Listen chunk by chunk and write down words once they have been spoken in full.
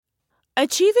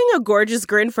Achieving a gorgeous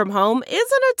grin from home isn't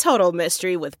a total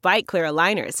mystery with Bite Clear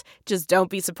aligners. Just don't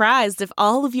be surprised if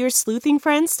all of your sleuthing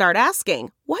friends start asking,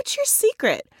 "What's your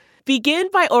secret?" Begin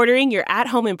by ordering your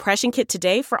at-home impression kit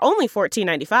today for only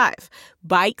 $14.95.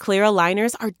 Bite Clear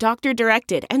aligners are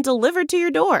doctor-directed and delivered to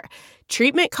your door.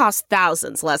 Treatment costs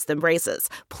thousands less than braces.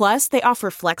 Plus, they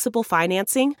offer flexible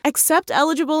financing, accept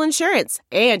eligible insurance,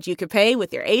 and you can pay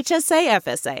with your HSA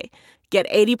FSA. Get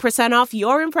 80% off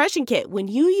your impression kit when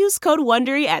you use code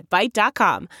WONDERY at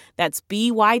Byte.com. That's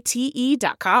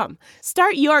BYTE.com.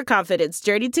 Start your confidence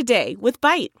journey today with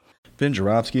Byte. Ben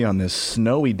Joravsky on this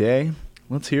snowy day.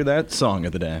 Let's hear that song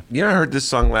of the day. You know, I heard this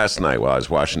song last night while I was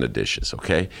washing the dishes,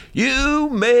 okay? You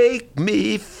make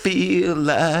me feel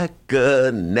like a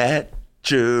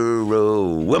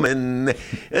natural woman.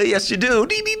 Yes, you do.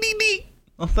 Dee, dee, dee, dee.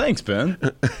 Oh, thanks, Ben.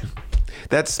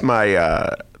 That's my,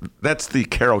 that's the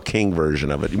Carole King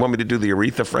version of it. You want me to do the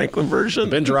Aretha Franklin version?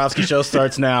 Ben Joravsky show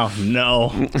starts now.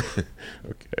 No.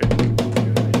 Okay.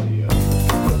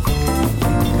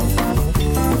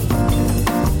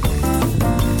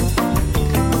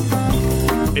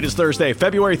 It is Thursday,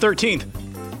 February 13th,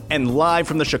 and live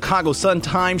from the Chicago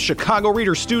Sun-Times Chicago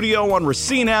Reader Studio on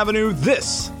Racine Avenue,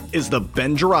 this is the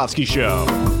Ben Joravsky Show.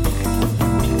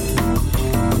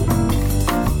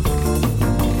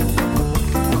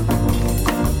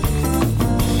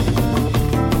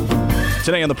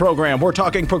 Today on the program, we're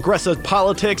talking progressive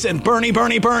politics and Bernie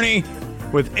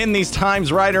with In These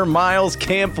Times writer Miles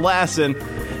Kampf-Lassin.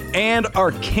 And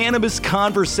our Cannabis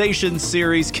Conversation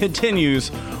series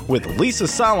continues with Lisa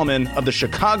Solomon of the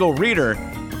Chicago Reader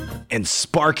and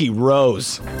Sparky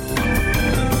Rose.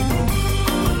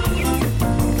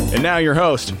 And now your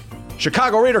host,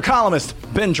 Chicago Reader columnist,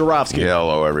 Ben Joravsky.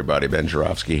 Hello, everybody. Ben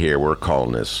Joravsky here. We're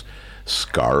calling this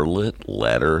Scarlet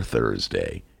Letter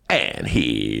Thursday. And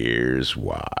here's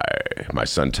why. My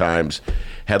Sun-Times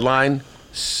headline,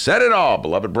 said it all.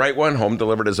 Beloved Bright One, home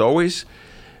delivered as always.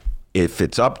 If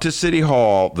it's up to City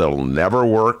Hall, they'll never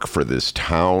work for this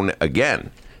town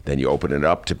again. Then you open it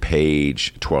up to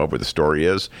page 12 where the story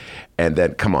is. And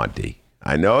then, come on, D.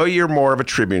 I know you're more of a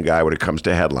Tribune guy when it comes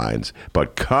to headlines,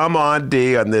 but come on,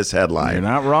 D, on this headline. You're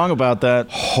not wrong about that.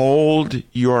 Hold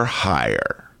your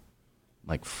hire.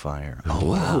 Like fire. Oh,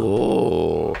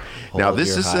 wow. Now,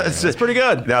 this is that's pretty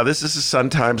good. Now, this is a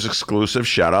Sun-Times exclusive.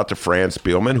 Shout out to Fran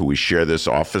Spielman, who we share this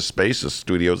office space, a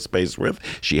studio space with.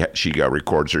 She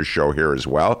records her show here as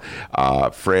well.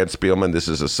 Fran Spielman, this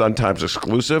is a Sun-Times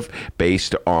exclusive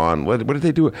based on, what did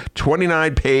they do?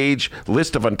 29-page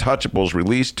list of untouchables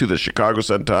released to the Chicago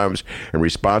Sun-Times in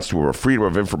response to a Freedom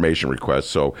of Information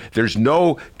request. So there's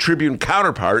no Tribune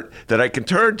counterpart that I can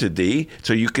turn to, D,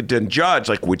 so you could then judge,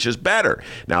 like, which is better.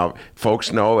 Now,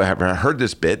 folks know, have heard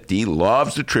this bit, D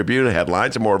loves the Tribune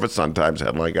headlines. I'm more of a Sun-Times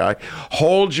headline guy.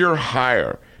 Hold your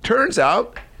hire. Turns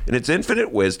out, in its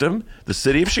infinite wisdom, the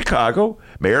city of Chicago,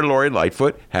 Mayor Lori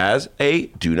Lightfoot, has a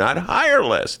do not hire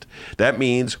list. That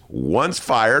means once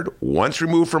fired, once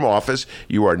removed from office,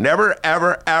 you are never,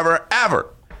 ever, ever, ever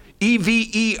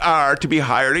EVER to be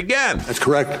hired again. That's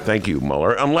correct. Thank you,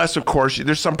 Mueller. Unless, of course,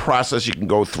 there's some process you can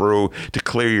go through to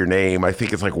clear your name. I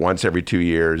think it's like once every 2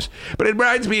 years. But it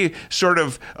reminds me sort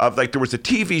of like there was a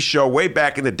TV show way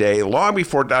back in the day, long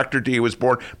before Dr. D was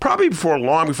born, probably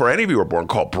long before any of you were born,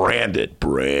 called Branded.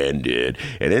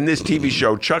 And in this TV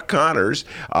show, Chuck Connors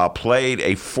played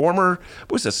a former,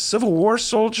 Civil War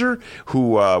soldier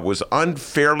who was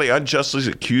unjustly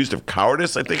accused of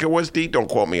cowardice, I think it was, D. Don't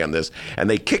quote me on this. And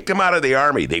they kicked him out of the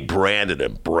army. They branded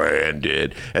him,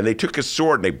 and they took his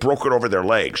sword and they broke it over their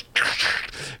legs.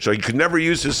 So he could never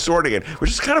use his sword again,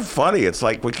 which is kind of funny. It's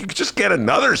like, we could just get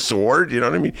another sword, you know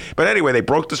what I mean? But anyway, they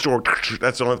broke the sword.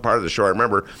 That's the only part of the show I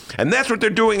remember. And that's what they're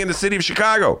doing in the city of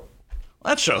Chicago.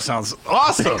 That show sounds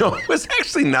awesome. It was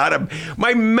actually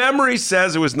my memory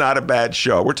says it was not a bad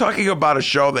show. We're talking about a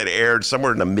show that aired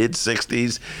somewhere in the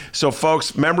mid-'60s. So,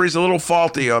 folks, memory's a little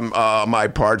faulty on my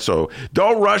part, so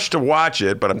don't rush to watch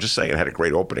it. But I'm just saying it had a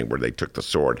great opening where they took the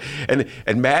sword. And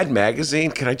Mad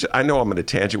Magazine, I know I'm going to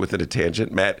tangent within a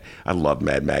tangent. I love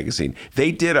Mad Magazine.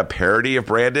 They did a parody of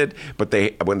Branded, but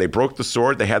when they broke the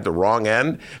sword, they had the wrong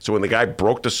end. So when the guy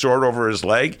broke the sword over his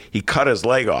leg, he cut his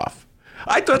leg off.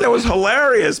 I thought that was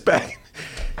hilarious back.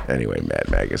 Anyway,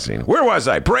 Mad Magazine. Where was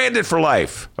I? Branded for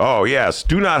life. Oh, yes.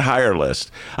 Do not hire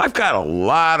list. I've got a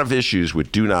lot of issues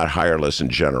with do not hire lists in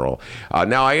general.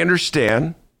 Now, I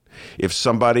understand if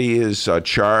somebody is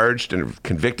charged and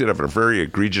convicted of a very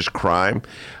egregious crime,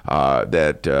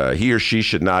 that he or she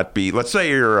should not be, let's say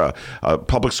you're a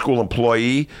public school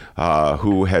employee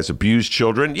who has abused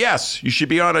children. Yes, you should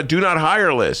be on a do not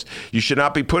hire list. You should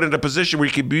not be put in a position where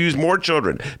you can abuse more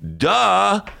children.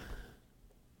 Duh.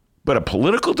 But a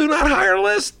political do not hire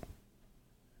list?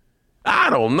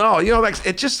 I don't know. Like,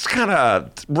 it just kind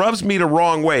of rubs me the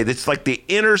wrong way. It's like the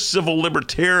inner civil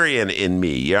libertarian in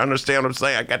me. You understand what I'm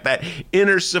saying? I got that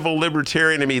inner civil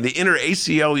libertarian in me, the inner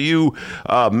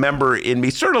ACLU member in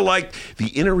me, sort of like the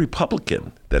inner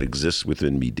Republican that exists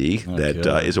within me, D, that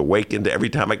is awakened every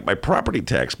time I get my property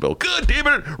tax bill. Good, damn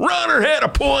it, Ronner had a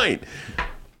point.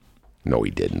 No,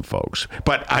 he didn't, folks.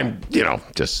 But I'm,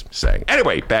 just saying.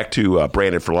 Anyway, back to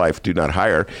Branded for Life, Do Not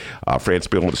Hire. Fran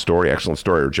Spiel with a story, excellent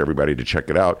story. I urge everybody to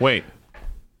check it out. Wait.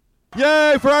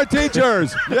 Yay for our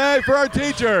teachers! Yay for our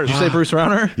teachers! Did you say Bruce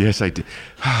Rauner? Yes, I did.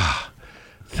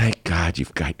 Thank God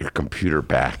you've got your computer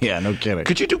back. Yeah, no kidding.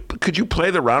 Could you play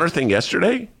the Rauner thing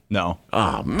yesterday? No.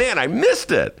 Oh, man, I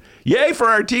missed it. Yay for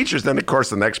our teachers. Then, of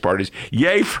course, the next part is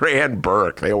yay for Ann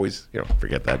Burke. They always,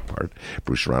 forget that part.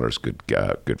 Bruce Rauner's good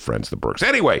friends, the Burkes.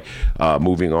 Anyway,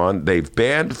 moving on. They've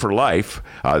banned for life,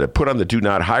 they put on the do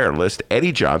not hire list,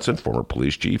 Eddie Johnson, former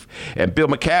police chief, and Bill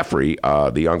McCaffrey,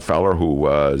 the young fellow who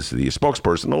was the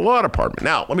spokesperson in the law department.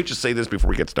 Now, let me just say this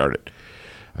before we get started.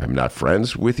 I'm not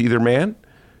friends with either man,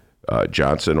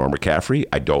 Johnson or McCaffrey.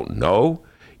 I don't know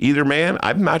either man.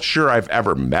 I'm not sure I've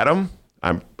ever met him.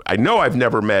 I know I've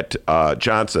never met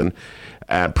Johnson.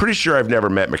 I'm pretty sure I've never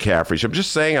met McCaffrey. So I'm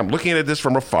just saying I'm looking at this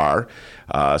from afar.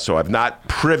 So I'm not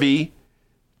privy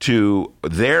to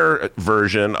their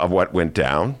version of what went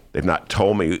down. They've not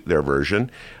told me their version.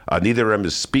 Neither of them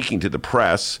is speaking to the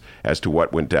press as to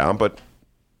what went down. But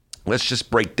let's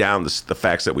just break down the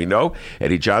facts that we know.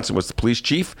 Eddie Johnson was the police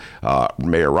chief.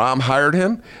 Mayor Rahm hired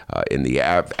him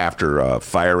after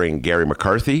firing Gary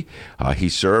McCarthy. He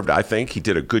served, I think, he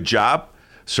did a good job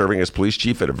serving as police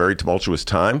chief at a very tumultuous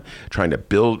time, trying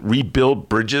to rebuild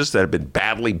bridges that have been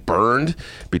badly burned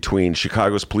between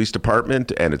Chicago's police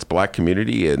department and its black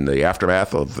community in the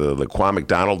aftermath of the Laquan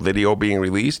McDonald video being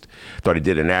released. Thought he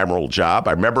did an admirable job.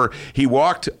 I remember he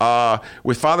walked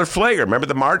with Father Flager. Remember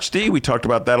the march, D? We talked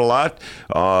about that a lot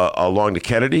along the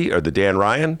Kennedy or the Dan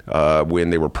Ryan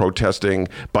when they were protesting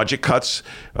budget cuts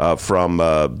from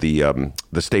the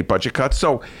state budget cuts.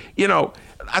 So,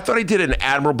 I thought he did an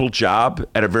admirable job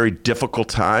at a very difficult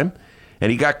time,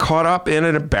 and he got caught up in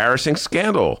an embarrassing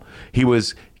scandal. He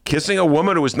was kissing a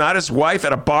woman who was not his wife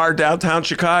at a bar downtown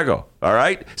Chicago. All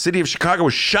right? City of Chicago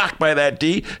was shocked by that,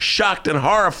 D, shocked and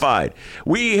horrified.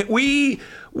 We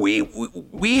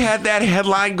had that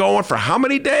headline going for how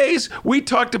many days? We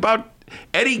talked about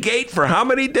Eddie Gate for how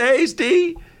many days,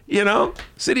 D?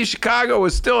 City of Chicago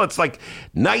is still, it's like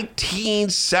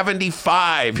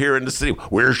 1975 here in the city.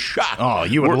 We're shocked. Oh,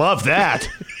 you would love that.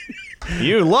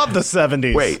 You love the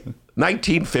 70s. Wait,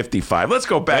 1955. Let's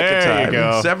go back in time. You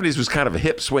go. The 70s was kind of a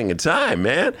hip swinging time,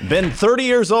 man. Been 30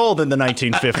 years old in the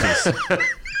 1950s.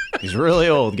 He's really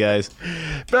old, guys.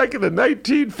 Back in the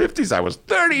 1950s, I was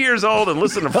 30 years old and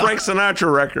listened to Frank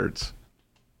Sinatra records.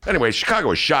 Anyway, Chicago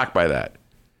was shocked by that.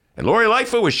 And Lori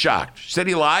Lightfoot was shocked. She said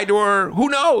he lied to her. Who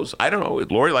knows? I don't know.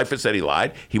 Lori Lightfoot said he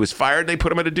lied. He was fired. They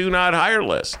put him on a do not hire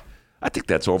list. I think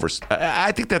that's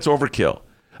overkill.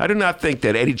 I do not think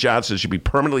that Eddie Johnson should be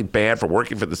permanently banned from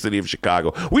working for the city of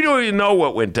Chicago. We don't even know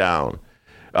what went down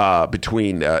in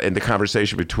the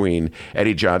conversation between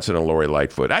Eddie Johnson and Lori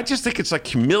Lightfoot. I just think it's like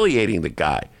humiliating the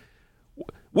guy.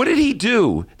 What did he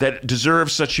do that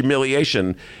deserves such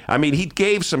humiliation? I mean, he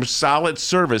gave some solid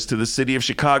service to the city of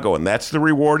Chicago, and that's the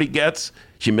reward he gets?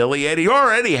 Humiliated? He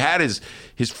already had his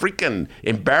freaking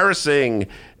embarrassing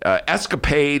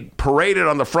escapade paraded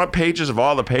on the front pages of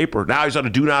all the paper. Now he's on a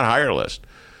do not hire list.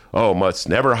 Oh, must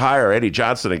never hire Eddie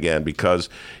Johnson again because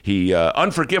he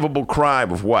unforgivable crime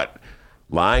of what?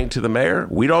 Lying to the mayor?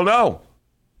 We don't know.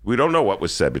 We don't know what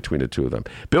was said between the two of them.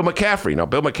 Bill McCaffrey. Now,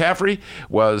 Bill McCaffrey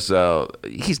was,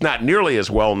 he's not nearly as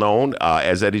well known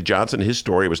as Eddie Johnson. His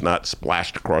story was not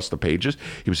splashed across the pages.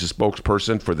 He was a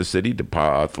spokesperson for the city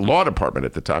law department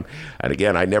at the time. And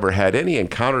again, I never had any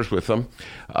encounters with him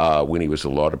when he was a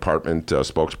law department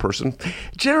spokesperson.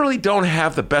 Generally don't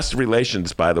have the best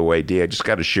relations, by the way, D. I just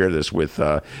got to share this with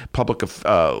the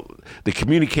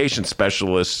communication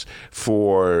specialists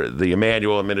for the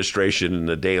Emanuel administration and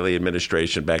the Daley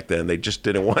administration back then. They just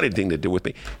didn't want anything to do with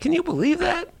me. Can you believe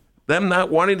that? Them not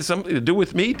wanting something to do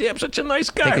with me? I'm such a nice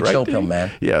guy, Take a right? chill pill,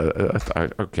 man. Yeah.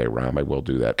 Okay, Ram, I will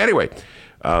do that. Anyway,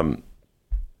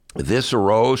 this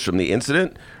arose from the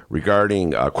incident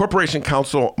regarding Corporation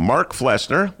Counsel Mark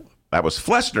Flessner. That was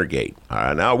Flessner-gate.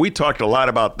 Now, we talked a lot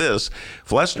about this.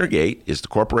 Flessner-gate is the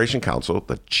corporation counsel,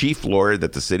 the chief lawyer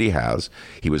that the city has.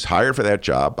 He was hired for that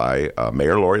job by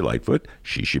Mayor Lori Lightfoot.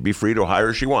 She should be free to hire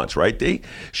who she wants, right, Dee?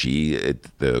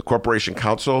 The corporation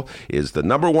counsel is the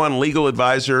number one legal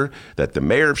advisor that the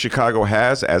mayor of Chicago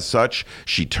has. As such,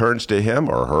 she turns to him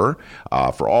or her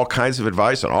for all kinds of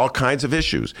advice on all kinds of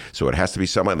issues. So it has to be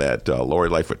someone that Lori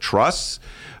Lightfoot trusts,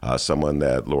 someone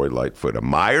that Lori Lightfoot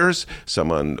admires,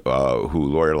 someone who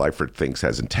Lori Lightfoot thinks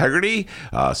has integrity,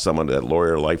 someone that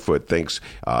Lori Lightfoot thinks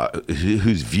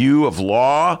whose view of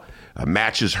law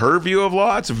matches her view of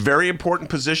law. It's a very important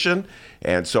position.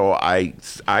 And so I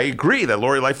agree that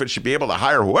Lori Lightfoot should be able to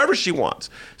hire whoever she wants.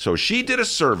 So she did a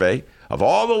survey of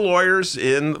all the lawyers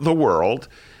in the world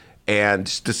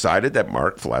and decided that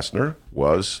Mark Flessner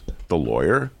was the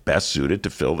lawyer best suited to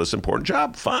fill this important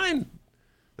job. Fine.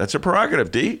 That's her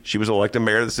prerogative, D. She was elected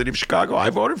mayor of the city of Chicago.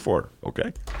 I voted for her.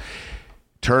 Okay.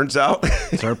 Turns out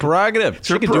it's her prerogative.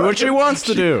 She can do what she wants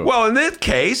to do. Well, in this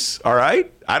case, all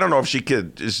right, I don't know if she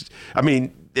could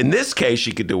in this case,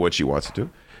 she could do what she wants to do.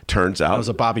 Turns out. That was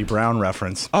a Bobby Brown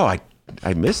reference. Oh,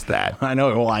 I missed that. I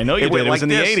know. Well, I know you did. It was in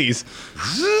the 80s.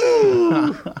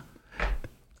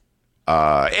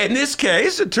 In this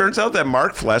case, it turns out that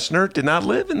Mark Flessner did not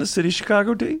live in the city of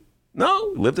Chicago, D.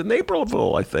 No, lived in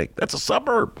Naperville, I think. That's a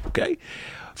suburb, okay?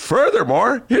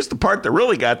 Furthermore, here's the part that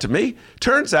really got to me.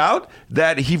 Turns out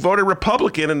that he voted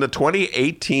Republican in the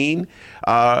 2018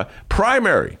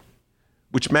 primary,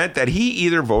 which meant that he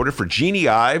either voted for Jeannie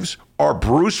Ives or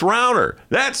Bruce Rauner.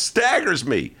 That staggers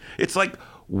me. It's like,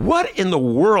 what in the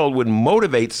world would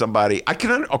motivate somebody?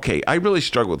 I really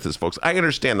struggle with this, folks. I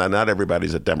understand that not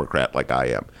everybody's a Democrat like I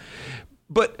am.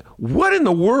 But what in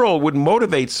the world would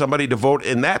motivate somebody to vote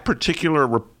in that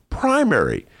particular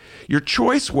primary? Your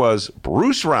choice was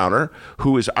Bruce Rauner,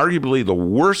 who is arguably the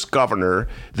worst governor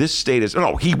this state has.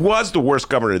 No, he was the worst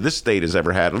governor this state has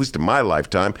ever had, at least in my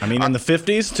lifetime. I mean, in the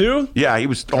 50s, too? Yeah, he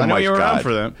was. Oh, I know my you were God. around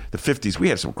for them. The 50s. We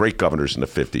had some great governors in the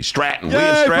 50s. Stratton. Yay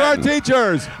William for our Stratton.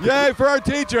 teachers! Yay for our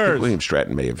teachers! William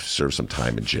Stratton may have served some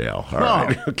time in jail. All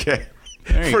right. Okay.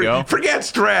 There you go. Forget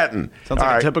Stratton. Sounds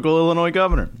like a typical Illinois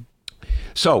governor.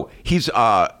 So he's,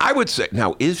 I would say,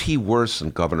 now, is he worse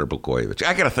than Governor Blagojevich?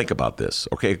 I got to think about this,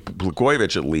 okay?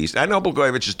 Blagojevich, at least. I know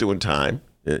Blagojevich is doing time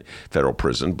in federal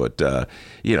prison, but, at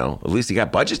least he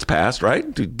got budgets passed, right?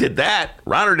 He did that.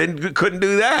 Rauner couldn't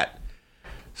do that.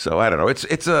 So I don't know.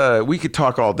 We could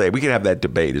talk all day. We could have that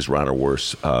debate. Is Rauner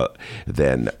worse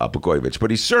than Blagojevich?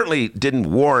 But he certainly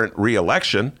didn't warrant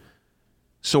re-election.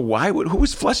 So who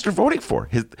was Flessner voting for?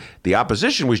 The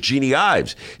opposition was Jeannie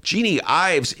Ives. Jeannie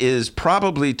Ives is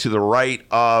probably to the right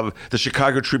of the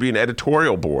Chicago Tribune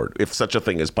editorial board, if such a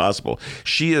thing is possible.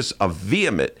 She is a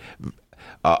vehement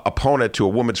opponent to a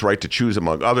woman's right to choose,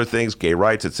 among other things, gay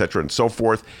rights, et cetera, and so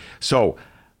forth. So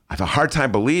I have a hard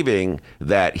time believing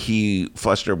that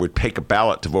Flessner would take a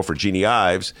ballot to vote for Jeannie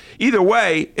Ives. Either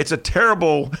way, it's a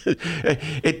terrible,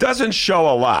 it doesn't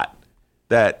show a lot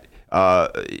that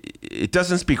it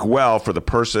doesn't speak well for the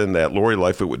person that Lori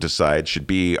Lightfoot would decide should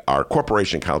be our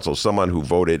corporation counsel, someone who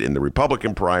voted in the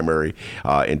Republican primary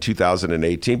in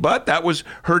 2018. But that was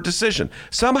her decision.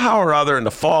 Somehow or other, in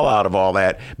the fallout of all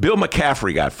that, Bill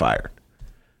McCaffrey got fired.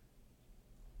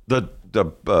 The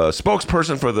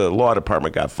spokesperson for the law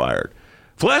department got fired.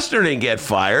 Flessner didn't get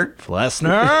fired.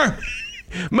 Flessner?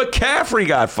 McCaffrey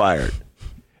got fired.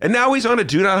 And now he's on a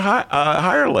do not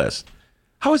hire list.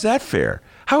 How is that fair?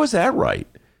 How is that right?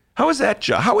 How is that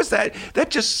just? How is that? That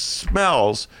just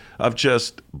smells of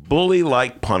just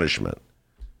bully-like punishment.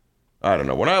 I don't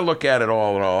know. When I look at it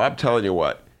all in all, I'm telling you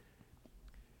what.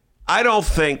 I don't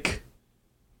think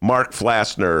Mark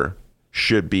Flessner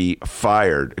should be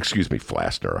fired. Excuse me,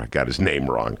 Flessner. I got his name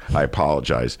wrong. I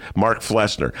apologize. Mark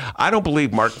Flessner. I don't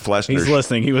believe Mark Flessner. He's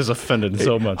listening. He was offended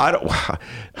so much.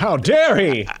 How dare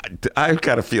he? I've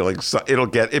got a feeling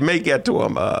it may get to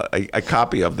him. A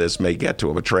copy of this may get to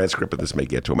him. A transcript of this may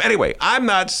get to him. Anyway, I'm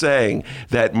not saying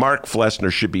that Mark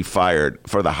Flessner should be fired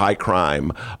for the high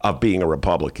crime of being a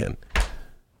Republican.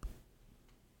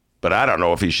 But I don't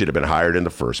know if he should have been hired in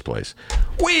the first place.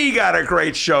 We got a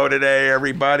great show today,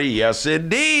 everybody. Yes,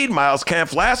 indeed. Miles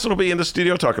Kampf-Lassin will be in the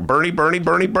studio talking Bernie, and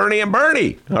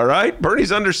Bernie. All right?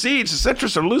 Bernie's under siege. The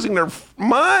centrists are losing their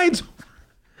minds.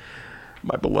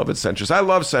 My beloved centrists. I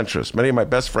love centrists. Many of my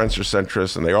best friends are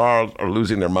centrists, and they all are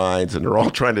losing their minds, and they're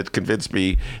all trying to convince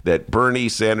me that Bernie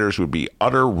Sanders would be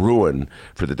utter ruin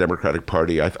for the Democratic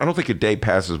Party. I don't think a day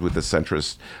passes with the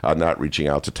centrists not reaching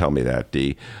out to tell me that,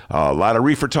 D. A lot of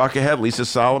reefer talk ahead. Lisa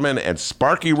Solomon and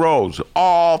Sparky Rose.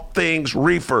 All things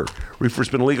reefer. Reefer's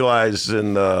been legalized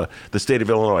in the state of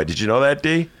Illinois. Did you know that,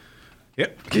 D?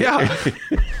 Yeah.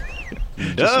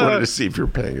 Just wanted to see if you're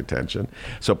paying attention.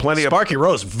 So plenty Sparky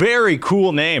Rose, very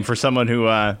cool name for someone who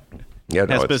has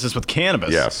it's business with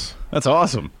cannabis. Yes. That's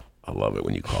awesome. I love it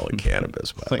when you call it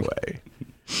cannabis, by the way.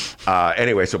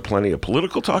 Anyway, so plenty of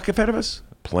political talk ahead of us.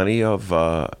 Plenty of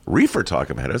reefer talk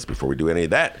ahead of us. Before we do any of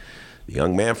that, the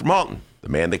young man from Alton, the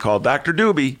man they call Dr.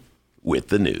 Doobie, with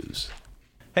the news.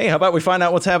 Hey, how about we find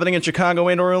out what's happening in Chicago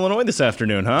and or Illinois this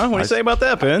afternoon, huh? What do you say about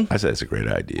that, Ben? I said it's a great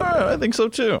idea. I think so,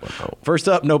 too. First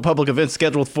up, no public events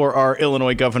scheduled for our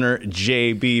Illinois Governor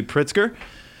JB Pritzker.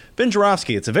 Ben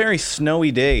Joravsky, it's a very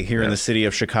snowy day here in the city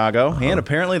of Chicago, and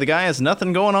apparently the guy has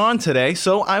nothing going on today,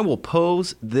 so I will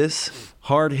pose this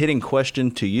hard-hitting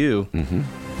question to you.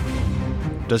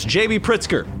 Does JB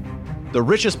Pritzker, the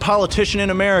richest politician in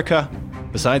America,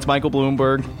 besides Michael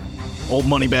Bloomberg, old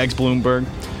moneybags Bloomberg,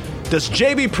 does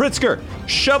JB Pritzker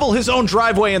shovel his own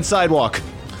driveway and sidewalk?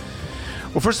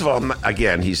 Well, first of all,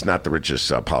 again, he's not the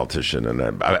richest politician,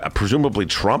 and presumably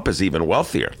Trump is even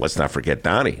wealthier. Let's not forget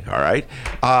Donnie, all right?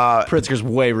 Pritzker's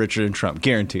way richer than Trump,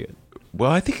 guarantee it.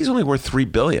 Well, I think he's only worth $3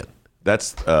 billion.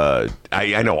 That's,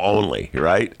 I know only,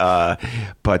 right?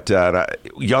 But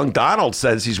young Donald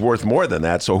says he's worth more than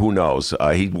that, so who knows?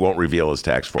 He won't reveal his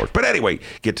tax force. But anyway,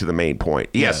 get to the main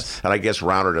point. Yes. And I guess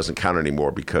Rauner doesn't count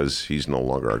anymore because he's no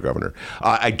longer our governor.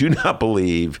 I do not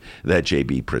believe that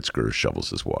J.B. Pritzker shovels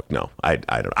his walk. No, I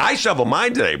don't. I shovel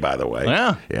mine today, by the way.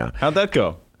 Yeah. How'd that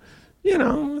go? You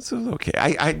know, it's okay.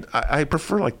 I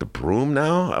prefer like the broom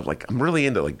now. I'm really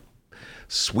into like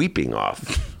sweeping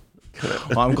off.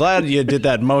 Well, I'm glad you did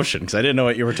that motion because I didn't know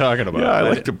what you were talking about. Yeah, I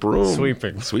like the broom.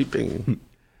 Sweeping.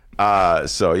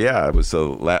 So, yeah, it was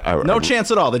no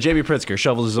chance at all that J.B. Pritzker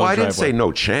shovels his own driveway. I didn't say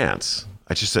no chance.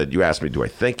 I just said, you asked me, do I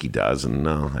think he does? And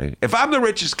no. If I'm the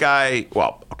richest guy,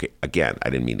 well, okay, again,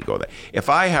 I didn't mean to go there. If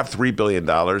I have $3 billion,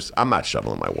 I'm not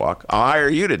shoveling my walk. I'll hire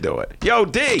you to do it. Yo,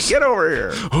 D, get over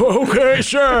here. Okay,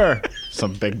 sure.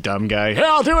 Some big dumb guy. Hey,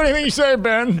 I'll do anything you say,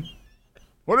 Ben.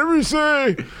 Whatever you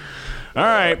say. All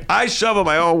right. I shovel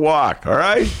my own walk, all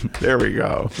right? There we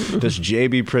go. Does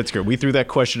J.B. Pritzker, we threw that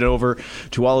question over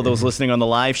to all of those listening on the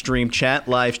live stream chat.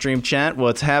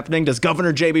 What's happening? Does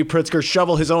Governor J.B. Pritzker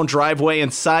shovel his own driveway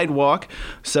and sidewalk?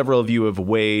 Several of you have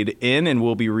weighed in, and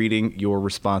we'll be reading your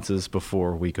responses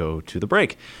before we go to the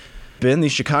break. Ben, the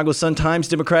Chicago Sun-Times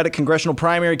Democratic congressional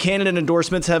primary candidate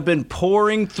endorsements have been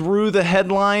pouring through the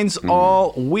headlines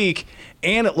all week,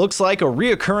 and it looks like a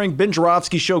reoccurring Ben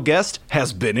Joravsky Show guest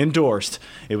has been endorsed.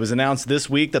 It was announced this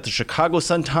week that the Chicago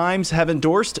Sun-Times have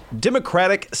endorsed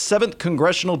Democratic 7th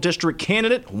Congressional District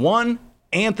candidate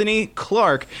Anthony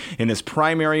Clark in his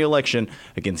primary election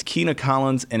against Keena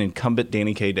Collins and incumbent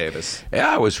Danny K. Davis.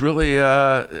 Yeah, I was really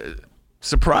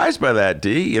surprised by that,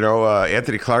 D. You know,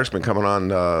 Anthony Clark's been coming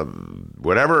on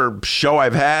whatever show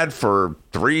I've had for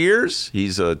 3 years.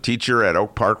 He's a teacher at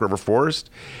Oak Park River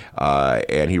Forest,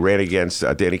 and he ran against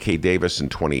Danny K. Davis in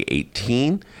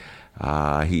 2018.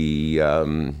 I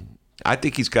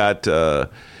think he's got.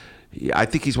 I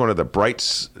think he's one of the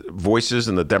bright voices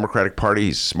in the Democratic Party.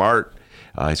 He's smart.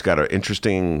 He's got an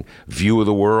interesting view of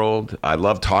the world. I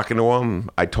love talking to him.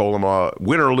 I told him,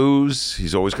 win or lose,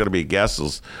 he's always going to be a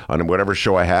guest on whatever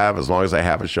show I have, as long as I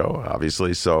have a show,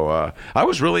 obviously. So I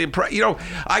was really impressed. You know,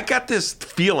 I got this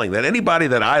feeling that anybody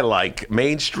that I like,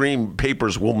 mainstream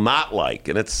papers will not like.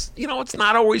 And it's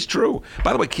not always true.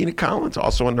 By the way, Keena Collins,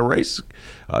 also in the race.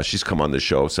 She's come on the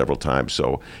show several times.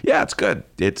 So, yeah, it's good.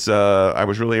 I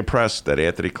was really impressed that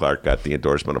Anthony Clark got the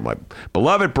endorsement of my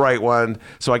beloved Bright One.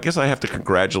 So I guess I have to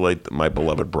congratulate my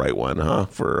beloved Bright One,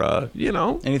 for,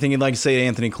 Anything you'd like to say to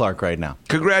Anthony Clark right now?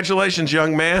 Congratulations,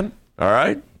 young man. All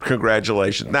right?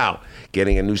 Congratulations. Now,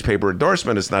 getting a newspaper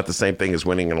endorsement is not the same thing as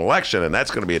winning an election, and that's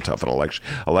going to be a tough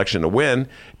election to win.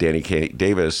 Danny K.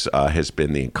 Davis has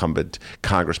been the incumbent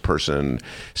congressperson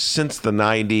since the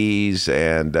 90s,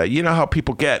 and you know how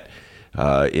people get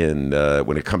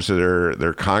when it comes to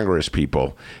their Congress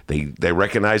people. They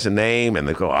recognize a name, and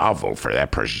they go, I'll vote for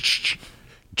that person.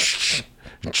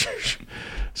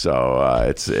 So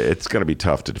it's going to be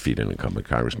tough to defeat an incumbent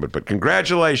congressman, but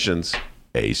congratulations,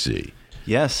 AC.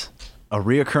 Yes, a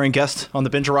reoccurring guest on the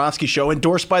Ben Joravsky Show,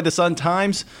 endorsed by the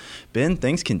Sun-Times. Ben,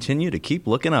 things continue to keep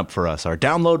looking up for us. Our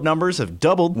download numbers have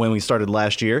doubled when we started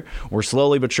last year. We're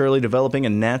slowly but surely developing a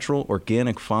natural,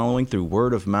 organic following through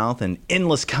word of mouth and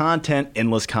endless content,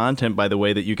 by the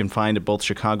way, that you can find at both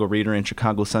Chicago Reader and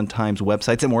Chicago Sun-Times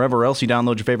websites and wherever else you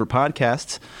download your favorite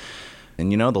podcasts.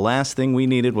 And, the last thing we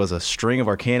needed was a string of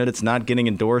our candidates not getting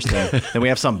endorsed. And then we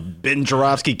have some Ben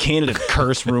Joravsky candidate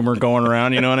curse rumor going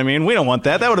around. You know what I mean? We don't want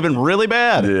that. That would have been really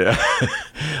bad. Yeah.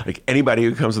 Like anybody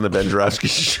who comes on the Ben Joravsky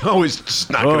show is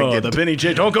just not going to get... the Benny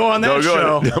J. Don't go on that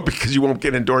show. No, because you won't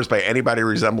get endorsed by anybody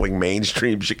resembling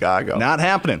mainstream Chicago. Not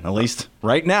happening. At least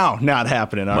right now, not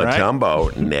happening. All right?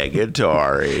 Matumbo,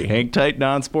 negatory. Hang tight,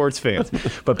 non-sports fans.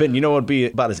 But, Ben, you know what would be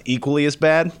about as equally as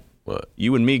bad? What?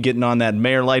 You and me getting on that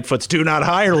Mayor Lightfoot's do not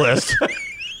hire list.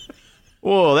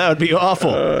 Whoa, that would be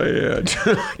awful. Oh,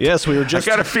 yeah. Yes, we were just...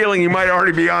 I got a feeling you might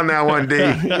already be on that one,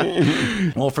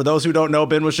 D. Well, for those who don't know,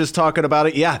 Ben was just talking about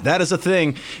it. Yeah, that is a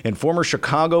thing. And former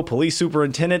Chicago Police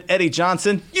Superintendent Eddie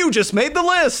Johnson, you just made the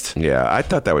list. Yeah, I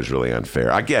thought that was really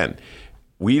unfair. Again,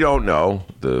 we don't know.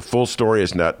 The full story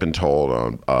has not been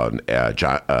told on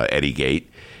Eddie Gate.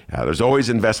 There's always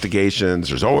investigations.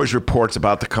 There's always reports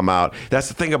about to come out. That's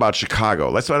the thing about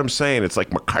Chicago. That's what I'm saying. It's like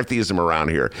McCarthyism around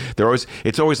here.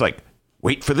 It's always like,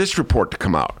 wait for this report to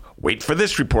come out. Wait for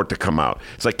this report to come out.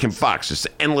 It's like Kim Fox, just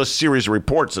an endless series of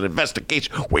reports and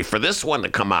investigations. Wait for this one to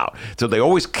come out. So they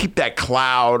always keep that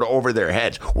cloud over their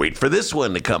heads. Wait for this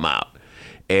one to come out.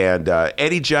 And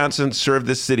Eddie Johnson served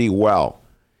this city well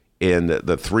in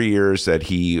the 3 years that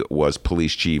he was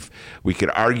police chief. We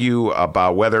could argue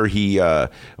about whether he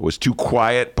was too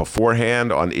quiet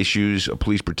beforehand on issues of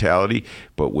police brutality,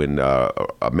 but when Rahm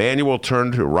Emanuel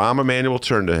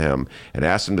turned to him and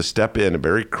asked him to step in a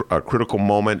very critical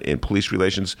moment in police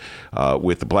relations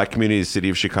with the black community of the city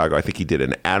of Chicago, I think he did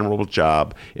an admirable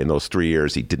job in those 3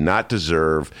 years. He did not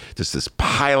deserve just this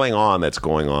piling on that's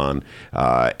going on,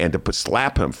 and to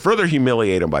slap him, further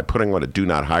humiliate him by putting him on a do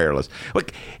not hire list.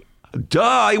 Look,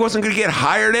 duh, he wasn't going to get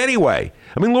hired anyway.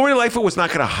 I mean, Lori Lightfoot was not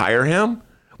going to hire him.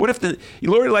 What if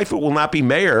Lori Lightfoot will not be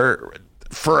mayor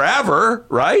forever,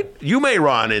 right? You may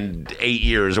run in 8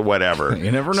 years or whatever. You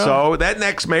never know. So that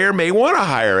next mayor may want to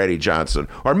hire Eddie Johnson,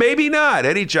 or maybe not.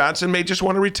 Eddie Johnson may just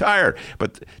want to retire.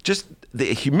 But just the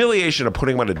humiliation of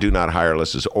putting him on a do not hire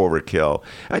list is overkill.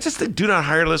 I just think do not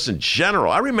hire lists in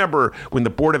general. I remember when the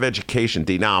Board of Education,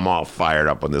 now I'm all fired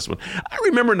up on this one. I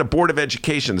remember in the Board of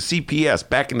Education, the CPS,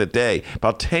 back in the day,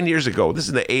 about 10 years ago, this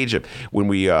is the age of when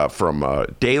we, from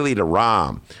Daley to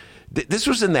Rahm, this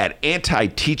was in that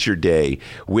anti-teacher day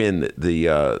when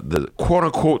the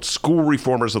quote-unquote school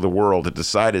reformers of the world had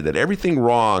decided that everything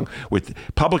wrong with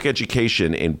public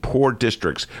education in poor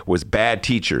districts was bad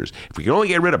teachers. If we could only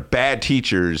get rid of bad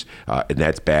teachers, and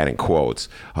that's bad in quotes,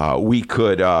 we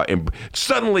could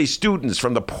suddenly students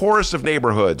from the poorest of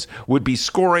neighborhoods would be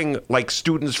scoring like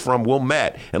students from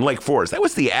Wilmette and Lake Forest. That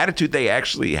was the attitude they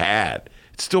actually had.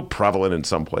 It's still prevalent in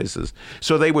some places.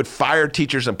 So they would fire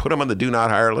teachers and put them on the do not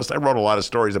hire list. I wrote a lot of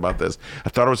stories about this. I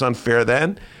thought it was unfair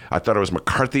then. I thought it was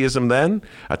McCarthyism then.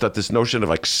 I thought this notion of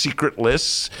like secret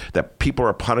lists that people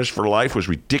are punished for life was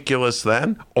ridiculous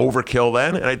then, overkill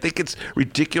then, and I think it's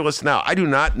ridiculous now. I do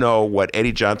not know what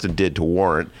Eddie Johnson did to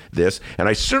warrant this, and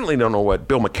I certainly don't know what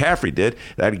Bill McCaffrey did.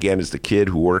 That, again, is the kid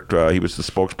who worked, he was the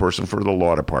spokesperson for the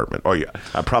law department. Oh, yeah,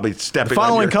 I'm probably stepping The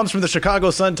following on your... comes from the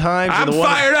Chicago Sun-Times. I'm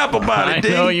fired up about it, I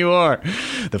know you are.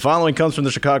 The following comes from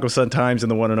the Chicago Sun-Times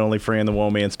and the one and only Fran the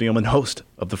Woman Spielman, host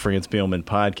of the Fran Spielman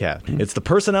podcast. It's the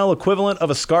personnel equivalent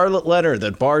of a scarlet letter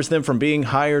that bars them from being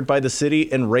hired by the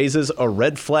city and raises a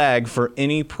red flag for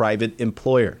any private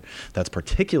employer. That's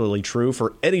particularly true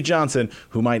for Eddie Johnson,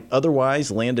 who might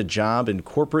otherwise land a job in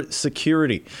corporate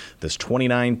security. This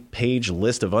 29-page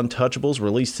list of untouchables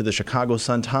released to the Chicago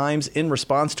Sun-Times in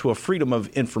response to a Freedom of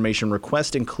Information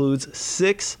request includes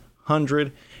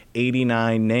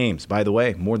 689 names. By the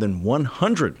way, more than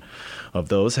 100 of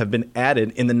those have been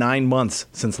added in the 9 months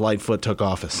since Lightfoot took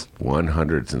office.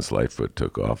 100 since Lightfoot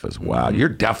took office. Wow, you're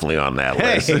definitely on that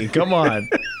list. Hey, come on.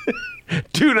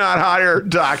 Do not hire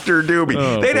Dr.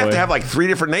 Doobie. They'd have to have like 3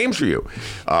 different names for you.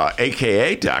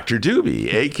 A.K.A. Dr.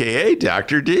 Doobie, A.K.A.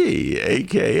 Dr. D,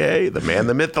 A.K.A. the man,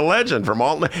 the myth, the legend from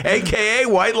Alton, A.K.A.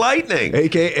 White Lightning.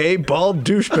 A.K.A. Bald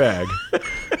Douchebag.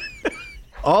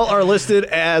 All are listed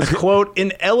as, quote,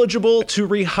 ineligible to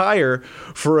rehire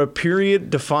for a period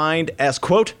defined as,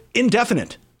 quote,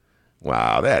 indefinite.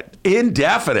 Wow, that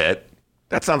indefinite?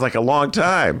 That sounds like a long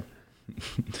time.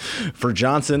 For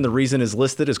Johnson, the reason is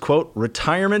listed as, quote,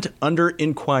 retirement under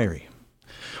inquiry.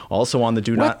 Also on the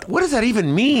do not... What does that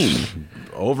even mean?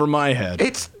 Over my head.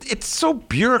 It's so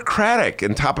bureaucratic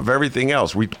on top of everything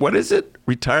else. What is it?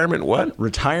 Retirement what?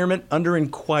 Retirement under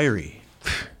inquiry.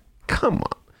 Come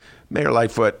on. Mayor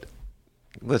Lightfoot,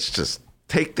 let's just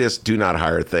take this do not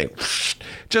hire thing.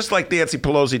 Just like Nancy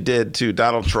Pelosi did to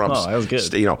Donald Trump's, that was good.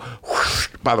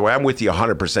 By the way, I'm with you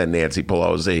 100%, Nancy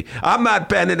Pelosi. I'm not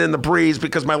bending in the breeze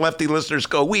because my lefty listeners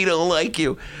go, we don't like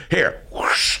you. Here,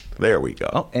 whoosh, there we go.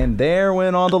 Oh, and there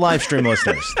went all the live stream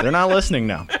listeners. They're not listening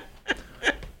now.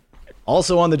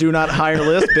 Also on the do not hire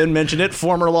list, Ben mentioned it,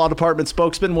 former law department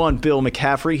spokesman one, Bill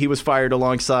McCaffrey. He was fired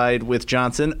alongside with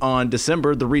Johnson on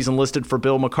December. The reason listed for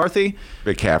Bill McCarthy.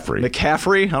 McCaffrey.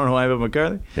 I don't know why I have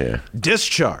McCarthy. Yeah.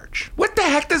 Discharge. What the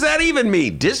heck does that even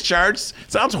mean? Discharge?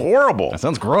 Sounds horrible. That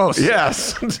sounds gross.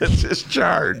 Yes.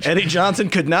 Discharge. Eddie Johnson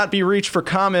could not be reached for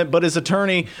comment, but his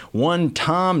attorney, one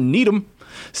Tom Needham,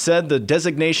 said the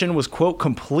designation was, quote,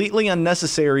 completely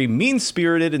unnecessary,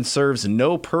 mean-spirited, and serves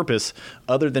no purpose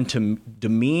other than to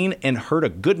demean and hurt a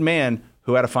good man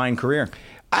who had a fine career.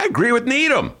 I agree with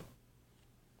Needham.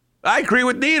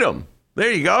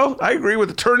 There you go. I agree with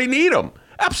Attorney Needham.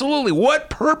 Absolutely. What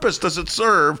purpose does it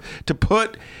serve to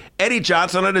put Eddie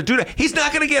Johnson on a duty? He's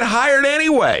not going to get hired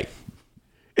anyway.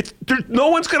 No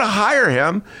one's going to hire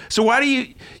him. So why do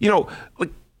you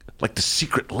like the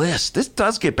secret list? This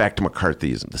does get back to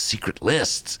McCarthyism. The secret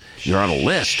lists. You're on a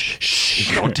list.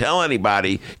 Shh. Don't tell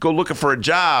anybody. Go looking for a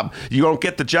job. You don't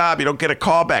get the job. You don't get a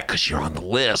call back because you're on the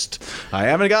list. I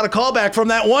haven't got a call back from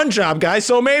that one job, guys,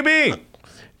 so maybe.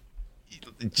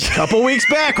 A couple weeks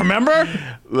back, remember?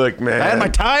 Look, man. I had my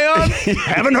tie on.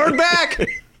 Haven't heard back.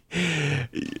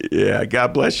 Yeah,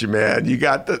 God bless you, man. You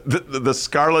got the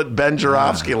Scarlet Ben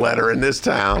Jarofsky letter in this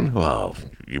town. Well,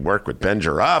 you work with Ben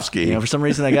Jarofsky. Yeah, for some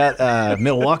reason I got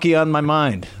Milwaukee on my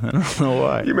mind. I don't know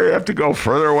why. You may have to go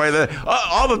further away.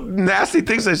 All the nasty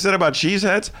things I said about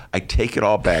cheeseheads, I take it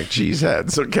all back,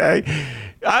 cheeseheads, okay?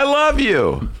 I love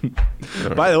you.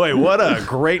 By the way, what a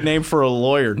great name for a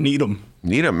lawyer, Needham.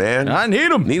 Needham, man. I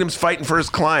need him. Needham's fighting for his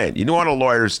client. You know what a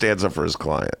lawyer stands up for his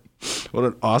client. What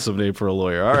an awesome name for a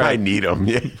lawyer. All right. I need him.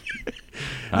 Yeah.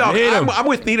 I'm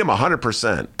with Needham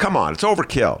 100%. Come on, it's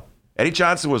overkill. Eddie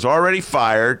Johnson was already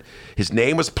fired. His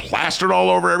name was plastered all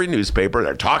over every newspaper.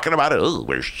 They're talking about it. Oh,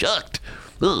 we're shocked.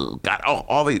 Oh, God,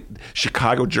 all the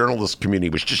Chicago journalist community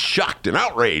was just shocked and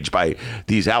outraged by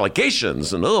these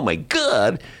allegations. And oh, my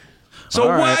God. So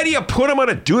why do you put him on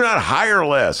a do not hire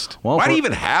list? Well, why do you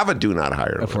even have a do not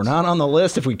hire list? If we're not on the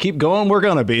list, if we keep going, we're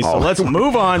going to be. So let's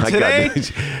move on. Today,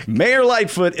 Mayor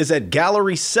Lightfoot is at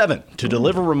Gallery 7 to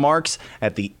deliver remarks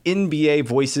at the NBA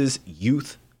Voices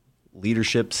Youth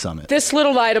Leadership Summit. This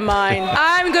little light of mine,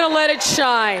 I'm going to let it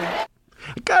shine.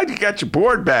 God, you got your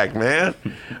board back, man.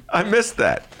 I missed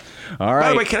that. All right. By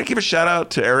the way, can I give a shout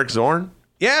out to Eric Zorn?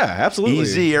 Yeah, absolutely.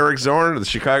 Easy Eric Zorn of the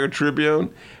Chicago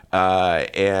Tribune.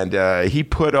 And he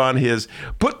put on his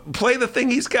play the thing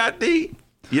he's got, D.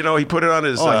 You know, he put it on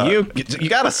his. You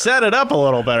got to set it up a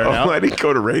little better now. I didn't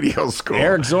go to radio school.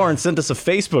 Eric Zorn sent us a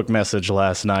Facebook message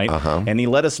last night, and he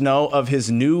let us know of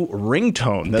his new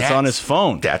ringtone that's on his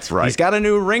phone. That's right. He's got a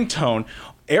new ringtone.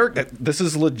 Eric, this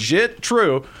is legit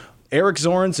true. Eric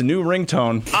Zorn's new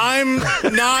ringtone. I'm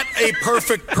not a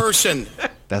perfect person.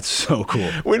 That's so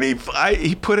cool. When he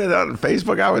put it on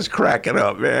Facebook, I was cracking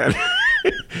up, man.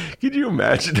 Could you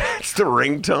imagine that's the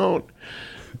ringtone?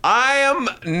 I am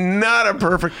not a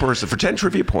perfect person. For 10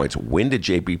 trivia points, when did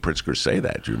JB Pritzker say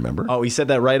that? Do you remember? Oh, he said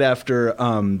that right after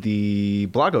the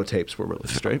Blago tapes were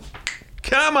released, right?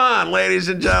 Come on, ladies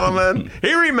and gentlemen.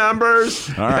 He remembers.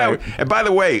 All right. And by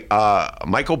the way,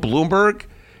 Michael Bloomberg,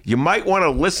 you might want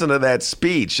to listen to that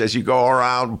speech as you go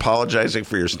around apologizing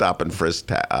for your stop and frisk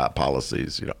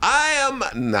policies. You know, I am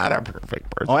not a perfect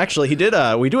person. Oh, actually, he did.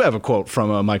 We do have a quote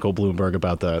from Michael Bloomberg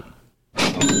about that.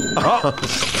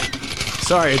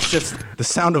 Sorry, it's just the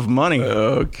sound of money.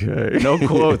 Okay. No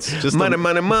quotes. Just money.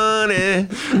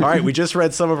 All right, we just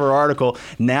read some of her article.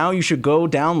 Now you should go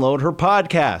download her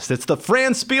podcast. It's the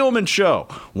Fran Spielman Show.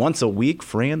 Once a week,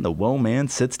 Fran, the woe man,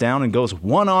 sits down and goes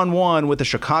one-on-one with a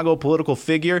Chicago political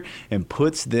figure and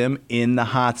puts them in the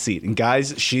hot seat. And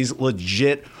guys, she's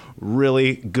legit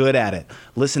really good at it.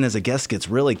 Listen as a guest gets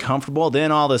really comfortable.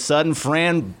 Then all of a sudden,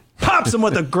 Fran pops him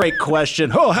with a great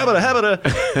question. Oh, habita.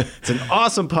 It's an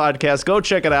awesome podcast. Go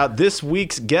check it out. This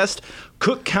week's guest,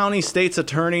 Cook County State's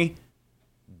Attorney,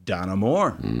 Donna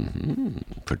Moore. Mm-hmm.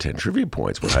 For 10 trivia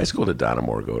points, what high school did Donna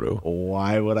Moore go to?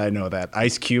 Why would I know that?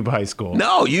 Ice Cube High School.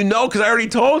 No, you know, because I already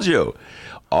told you.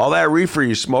 All that reefer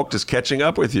you smoked is catching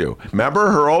up with you.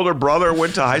 Remember, her older brother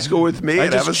went to high school with me. I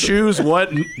just choose what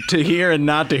to hear and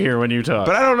not to hear when you talk.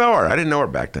 But I don't know her. I didn't know her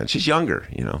back then. She's younger,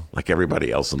 you know, like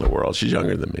everybody else in the world. She's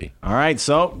younger than me. All right,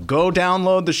 so go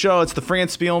download the show. It's the Fran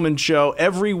Spielman Show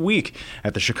every week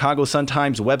at the Chicago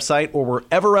Sun-Times website or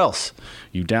wherever else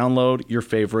you download your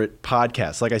favorite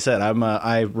podcast. Like I said,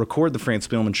 I record the Fran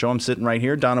Spielman Show. I'm sitting right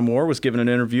here. Donna Moore was giving an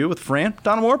interview with Fran.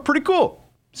 Donna Moore, pretty cool.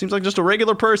 Seems like just a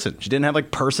regular person. She didn't have like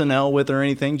personnel with her or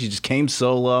anything. She just came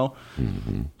solo.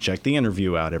 Mm-hmm. Check the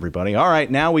interview out, everybody. All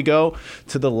right, now we go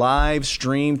to the live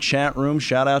stream chat room.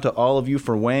 Shout out to all of you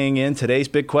for weighing in. Today's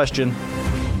big question.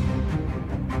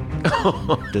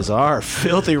 Does our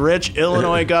filthy rich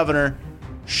Illinois governor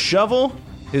shovel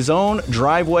his own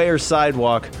driveway or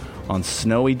sidewalk on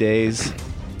snowy days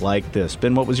like this?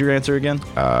 Ben, what was your answer again?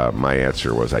 My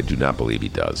answer was I do not believe he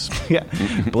does. Yeah.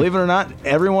 Believe it or not,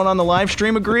 everyone on the live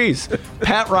stream agrees.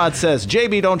 Pat Rod says,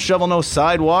 JB don't shovel no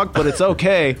sidewalk, but it's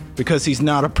okay because he's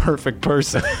not a perfect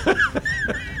person.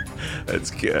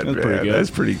 That's good, man. Pretty good. That's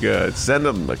pretty good. Send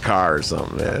him a car or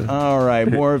something, man. All right,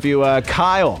 more of you.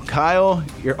 Kyle. Kyle,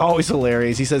 you're always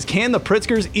hilarious. He says, can the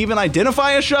Pritzkers even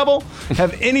identify a shovel?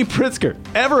 Have any Pritzker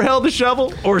ever held a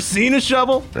shovel or seen a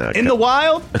shovel in the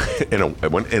wild? in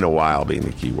a while being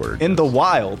the key word. In the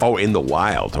wild. Oh, in the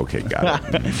wild. Okay, got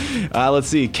it. Let's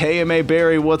see. KMA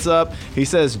Barry, what's up? He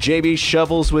says, JB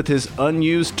shovels with his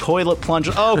unused toilet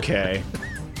plunger. Okay.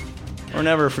 We're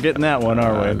never forgetting that one,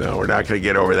 are we? No, we're not going to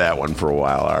get over that one for a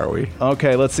while, are we?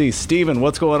 Okay, let's see. Steven,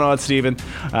 what's going on, Steven?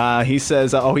 He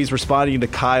says, he's responding to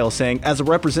Kyle saying, as a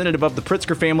representative of the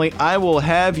Pritzker family, I will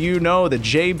have you know that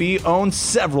JB owns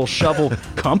several shovel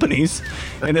companies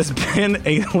and has been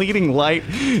a leading light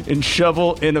in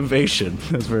shovel innovation.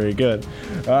 That's very good.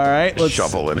 All right.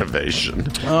 Shovel innovation.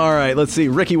 All right, let's see.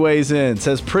 Ricky weighs in.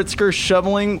 Says, Pritzker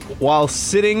shoveling while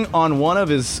sitting on one of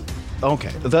his...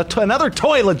 Okay, another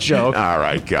toilet joke. All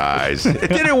right, guys. It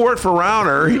didn't work for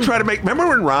Rauner. He tried to make... Remember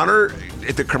when Rauner,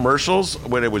 at the commercials,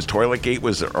 when it was Toiletgate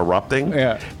was erupting?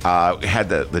 Yeah. Had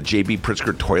the JB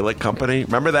Pritzker Toilet Company.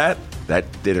 Remember that? That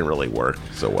didn't really work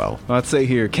so well. Let's say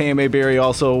here, KMA Barry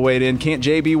also weighed in. Can't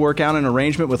JB work out an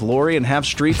arrangement with Lori and have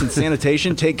streets and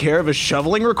sanitation take care of his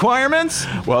shoveling requirements?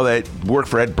 Well, that worked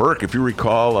for Ed Burke. If you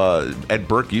recall, Ed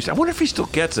Burke used to, I wonder if he still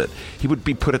gets it. He would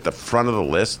be put at the front of the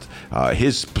list.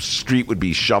 His street would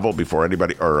be shoveled before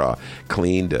anybody, or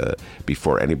cleaned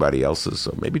before anybody else's.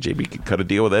 So maybe JB could cut a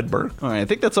deal with Ed Burke. All right, I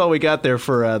think that's all we got there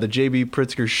for the JB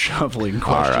Pritzker shoveling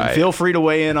question. All right. Feel free to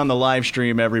weigh in on the live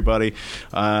stream, everybody.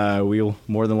 We'll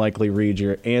more than likely read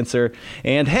your answer.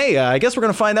 And hey, I guess we're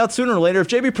going to find out sooner or later if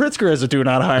JB Pritzker has a do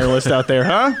not hire list out there,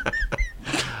 huh?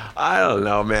 I don't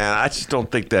know, man. I just don't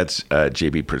think that's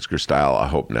JB Pritzker style. I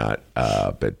hope not.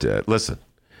 But listen,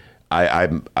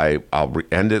 I'll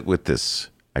end it with this.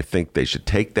 I think they should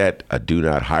take that do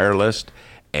not hire list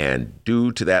and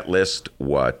do to that list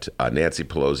what Nancy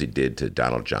Pelosi did to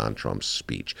Donald John Trump's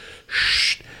speech.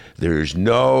 Shh. There's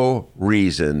no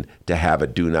reason to have a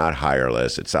do not hire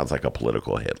list. It sounds like a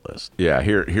political hit list. Yeah,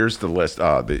 here's the list.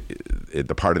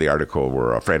 The part of the article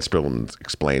where Franz Spillman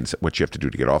explains what you have to do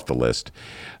to get off the list.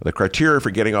 The criteria for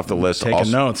getting off the list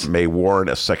also may warrant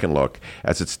a second look.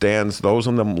 As it stands, those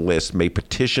on the list may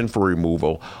petition for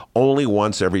removal only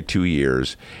once every 2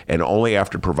 years and only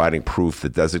after providing proof the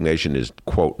designation is,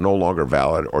 quote, no longer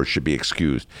valid or should be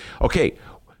excused. Okay.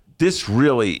 This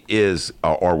really is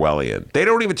Orwellian. They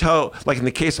don't even tell, like in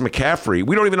the case of McCaffrey,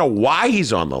 we don't even know why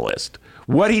he's on the list,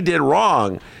 what he did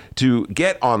wrong to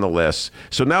get on the list.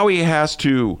 So now he has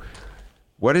to,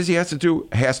 what does he have to do?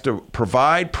 He has to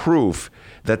provide proof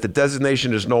that the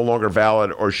designation is no longer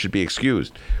valid or should be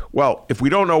excused. Well, if we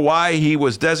don't know why he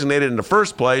was designated in the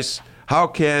first place, how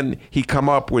can he come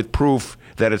up with proof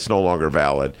that it's no longer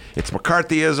valid? It's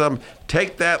McCarthyism.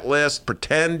 Take that list,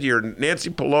 pretend you're Nancy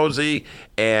Pelosi,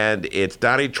 and it's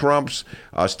Donnie Trump's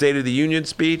State of the Union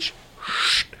speech,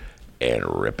 and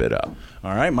rip it up.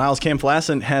 All right, Miles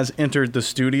Kampf-Lassin has entered the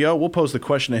studio. We'll pose the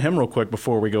question to him real quick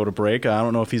before we go to break. I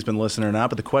don't know if he's been listening or not,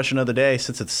 but the question of the day,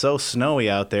 since it's so snowy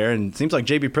out there, and it seems like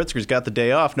JB Pritzker's got the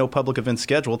day off, no public events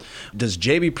scheduled, does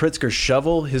JB Pritzker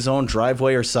shovel his own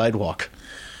driveway or sidewalk?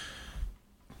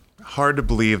 Hard to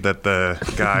believe that the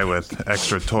guy with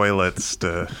extra toilets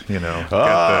to, get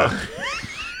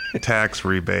the tax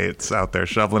rebates out there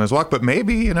shoveling his walk. But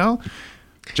maybe,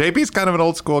 JB's kind of an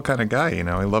old school kind of guy. He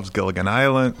loves Gilligan's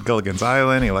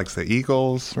Island. He likes the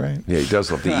Eagles, right? Yeah, he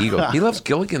does love the Eagles. He loves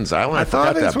Gilligan's Island. I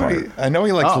forgot that part. I know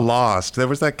he likes Lost. There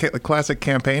was that classic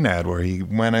campaign ad where he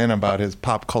went in about his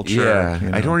pop culture.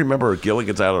 Yeah, I don't remember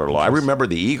Gilligan's Island or Lost. I remember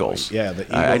the Eagles. Yeah, the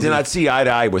Eagles. I did not see eye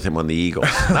to eye with him on the Eagles.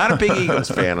 Not a big Eagles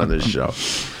fan on this show.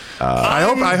 I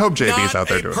hope JB's out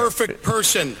there doing it. Perfect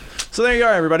person. So there you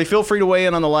are, everybody. Feel free to weigh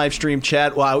in on the live stream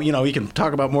chat. Wow, you can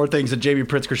talk about more things than JB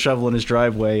Pritzker shoveling his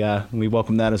driveway. We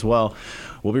welcome that as well.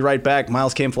 We'll be right back.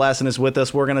 Miles Kampf-Lassin is with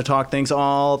us. We're going to talk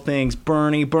all things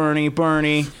Bernie,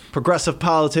 progressive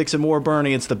politics, and more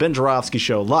Bernie. It's the Ben Joravsky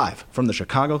Show, live from the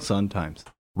Chicago Sun-Times.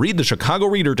 Read the Chicago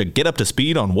Reader to get up to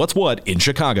speed on what's what in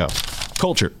Chicago.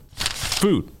 Culture,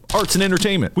 food, arts and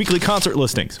entertainment, weekly concert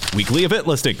listings, weekly event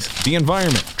listings, the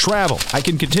environment, travel. I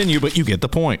can continue, but you get the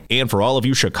point. And for all of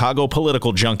you Chicago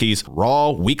political junkies,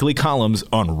 raw weekly columns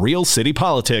on real city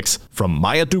politics from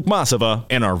Maya Dukmasova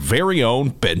and our very own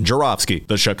Ben Jarofsky.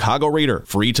 The Chicago Reader,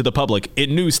 free to the public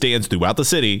in newsstands throughout the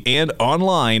city and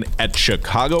online at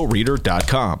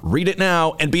chicagoreader.com. Read it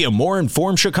now and be a more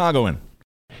informed Chicagoan.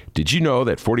 Did you know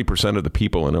that 40% of the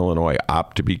people in Illinois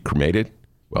opt to be cremated?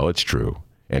 Well, it's true.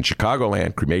 And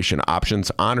Chicagoland Cremation Options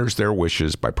honors their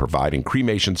wishes by providing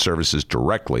cremation services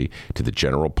directly to the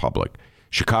general public.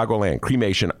 Chicagoland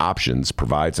Cremation Options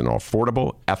provides an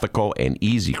affordable, ethical, and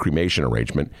easy cremation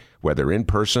arrangement, whether in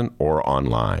person or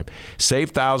online. Save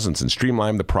thousands and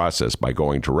streamline the process by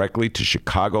going directly to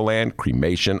Chicagoland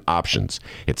Cremation Options.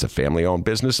 It's a family-owned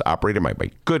business operated by my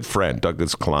good friend,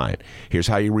 Douglas Klein. Here's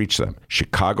how you reach them.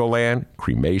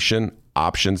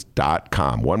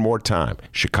 ChicagolandCremationOptions.com. One more time,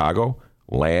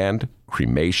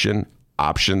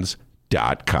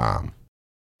 ChicagolandCremationOptions.com.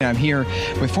 I'm here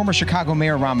with former Chicago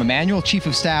Mayor Rahm Emanuel, Chief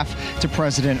of Staff to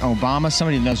President Obama,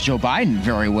 somebody who knows Joe Biden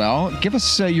very well. Give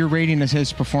us your rating of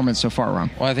his performance so far,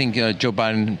 Rahm. Well, I think Joe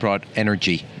Biden brought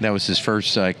energy. That was his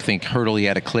first, I think, hurdle he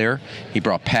had to clear. He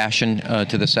brought passion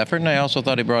to this effort, and I also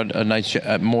thought he brought a nice,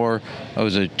 it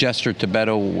was a gesture to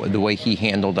Beto, the way he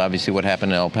handled, obviously, what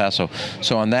happened in El Paso.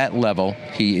 So on that level,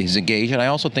 he's engaged, and I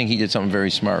also think he did something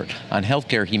very smart. On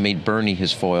healthcare, he made Bernie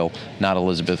his foil, not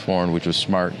Elizabeth Warren, which was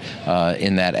smart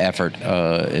in that effort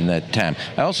in that time.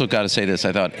 I also got to say this.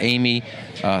 I thought Amy,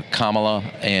 Kamala,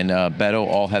 and Beto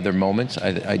all had their moments.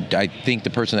 I think the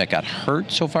person that got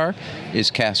hurt so far is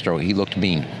Castro. He looked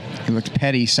mean. He looked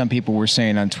petty, some people were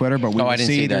saying on Twitter, but we will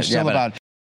see. There's still about...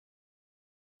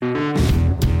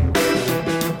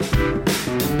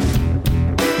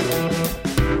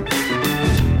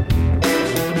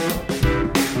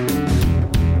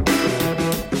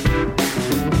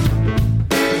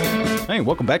 Hey,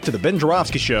 welcome back to the Ben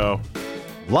Jarofsky Show,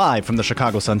 live from the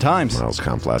Chicago Sun-Times. Miles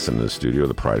Kampf-Lassin in the studio,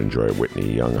 the pride and joy of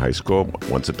Whitney Young High School.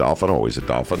 Once a Dolphin, always a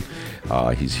Dolphin.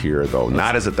 He's here, though,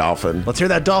 not as a Dolphin. Let's hear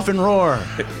that dolphin roar.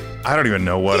 I don't even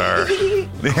know what our...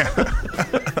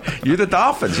 You're the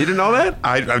Dolphins. You didn't know that?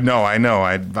 I know. I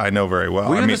know very well.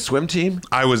 Were you on the swim team?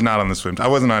 I was not on the swim team. I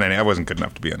wasn't on any. I wasn't good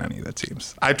enough to be on any of the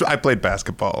teams. I played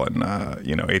basketball in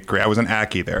 8th grade. I was an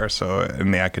Ackie there, so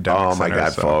in the academic Oh my center,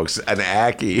 God, folks, an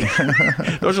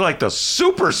Ackie. Those are like the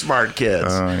super smart kids.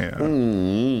 Oh yeah.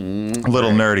 A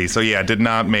little nerdy. So yeah, did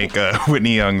not make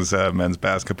Whitney Young's men's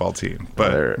basketball team.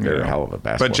 But they're a hell of a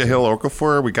basketball. But Jahil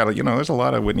Okafor, we got there's a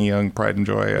lot of Whitney Young pride and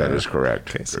joy. That is correct.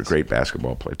 Cases. They're a great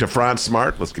basketball player. DeFranz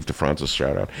Smart. Let's give DeFranz a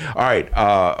shout out. All right,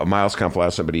 Miles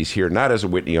Kampf-Lassin, but he's here not as a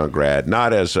Whitney Young grad,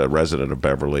 not as a resident of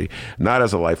Beverly, not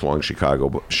as a lifelong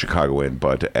Chicagoan,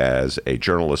 but as a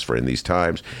journalist for In These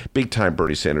Times, big time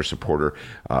Bernie Sanders supporter.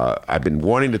 I've been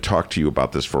wanting to talk to you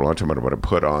about this for a long time. I'm going to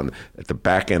put on at the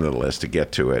back end of the list to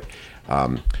get to it.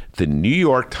 The New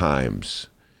York Times,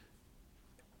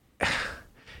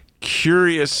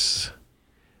 curious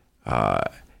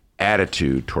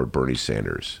attitude toward Bernie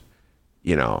Sanders.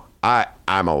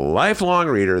 I'm a lifelong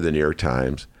reader of the New York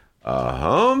Times, a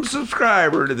home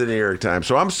subscriber to the New York Times,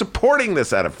 so I'm supporting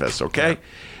this edifice, okay?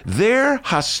 Their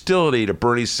hostility to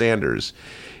Bernie Sanders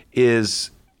is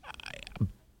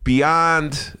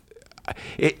beyond...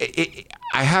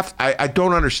 I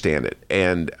don't understand it,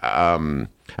 and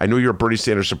I know you're a Bernie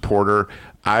Sanders supporter.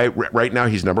 Right now,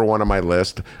 he's number one on my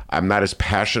list. I'm not as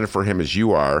passionate for him as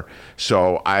you are,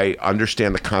 so I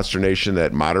understand the consternation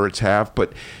that moderates have,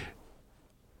 but...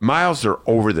 Miles, they're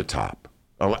over the top.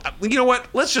 You know what?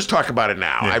 Let's just talk about it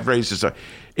now. Yeah. I've raised this.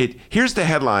 Here's the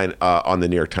headline on the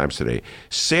New York Times today.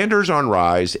 Sanders on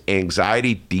rise,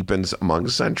 anxiety deepens among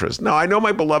centrists. Now, I know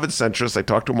my beloved centrists, I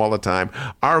talk to them all the time,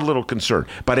 are a little concerned.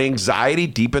 But anxiety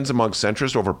deepens among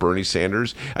centrists over Bernie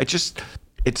Sanders.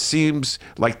 It seems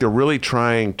like they're really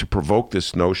trying to provoke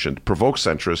this notion, provoke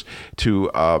centrists to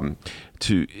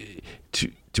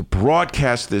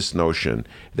broadcast this notion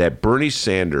that Bernie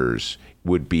Sanders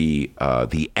would be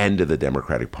the end of the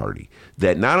Democratic Party.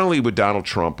 That not only would Donald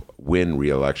Trump win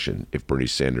re-election if Bernie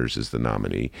Sanders is the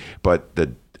nominee, but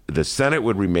the Senate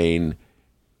would remain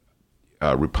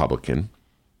Republican.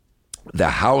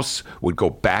 The House would go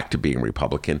back to being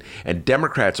Republican, and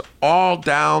Democrats all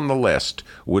down the list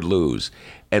would lose.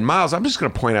 And Miles, I'm just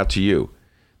going to point out to you,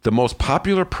 the most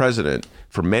popular president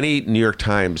for many New York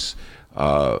Times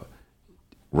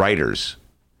writers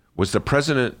was the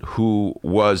president who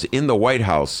was in the White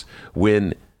House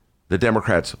when the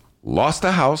Democrats lost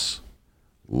the House,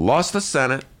 lost the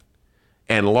Senate,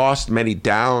 and lost many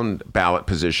down ballot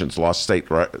positions, lost state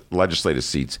legislative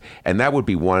seats, and that would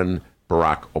be one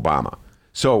Barack Obama.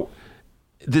 So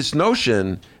this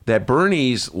notion that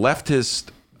Bernie's leftist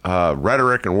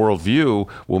rhetoric and worldview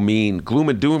will mean gloom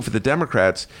and doom for the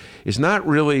Democrats is not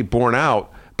really borne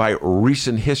out by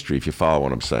recent history, if you follow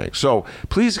what I'm saying. So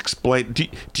please explain,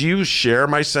 do you share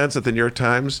my sense that the New York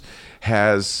Times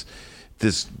has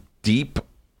this deep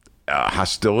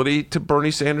hostility to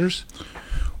Bernie Sanders?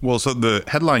 Well, so the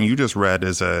headline you just read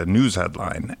is a news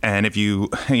headline. And if you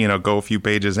go a few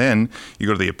pages in, you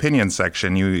go to the opinion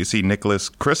section, you see Nicholas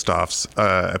Kristof's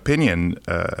opinion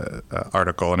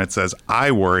article, and it says, "I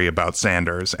worry about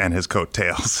Sanders and his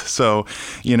coattails." So,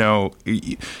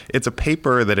 it's a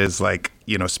paper that is like,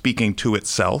 speaking to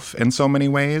itself in so many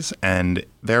ways, and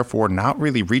therefore not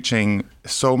really reaching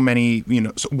so many,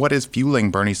 so what is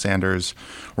fueling Bernie Sanders'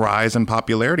 rise in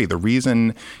popularity? The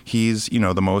reason he's,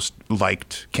 the most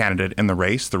liked candidate in the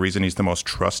race, the reason he's the most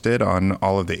trusted on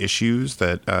all of the issues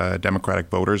that Democratic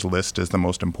voters list as the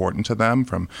most important to them,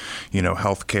 from,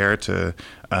 health care to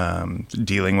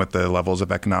dealing with the levels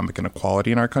of economic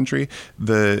inequality in our country,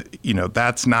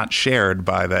 that's not shared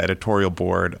by the editorial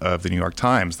board of the New York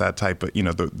Times. That type of,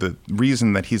 the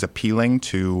reason that he's appealing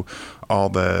to all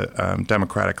the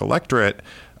Democratic electorate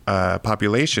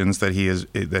populations that he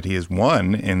has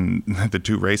won in the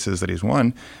two races that he's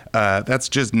won, that's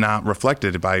just not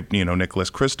reflected by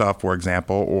Nicholas Kristof, for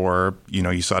example, or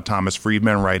you saw Thomas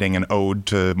Friedman writing an ode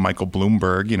to Michael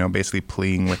Bloomberg, basically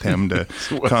pleading with him to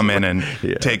come in and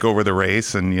take over the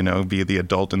race and be the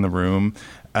adult in the room.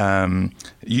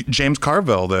 James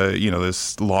Carville,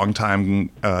 this longtime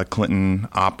Clinton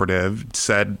operative,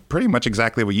 said pretty much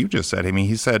exactly what you just said. I mean,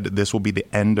 he said this will be the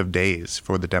end of days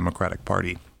for the Democratic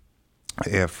Party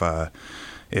if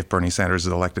Bernie Sanders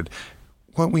is elected.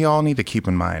 What we all need to keep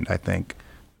in mind, I think,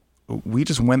 we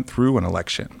just went through an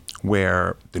election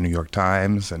where the New York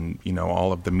Times and,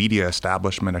 all of the media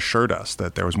establishment assured us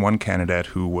that there was one candidate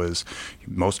who was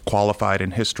most qualified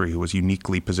in history, who was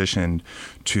uniquely positioned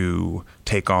to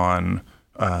take on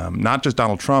not just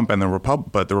Donald Trump and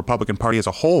but the Republican Party as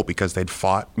a whole, because they'd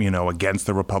fought, against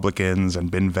the Republicans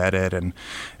and been vetted and,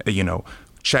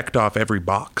 checked off every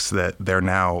box that they're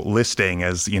now listing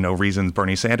as, reasons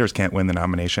Bernie Sanders can't win the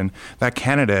nomination. That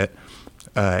candidate,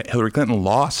 Hillary Clinton,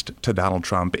 lost to Donald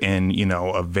Trump in,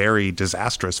 a very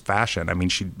disastrous fashion. I mean,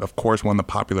 she, of course, won the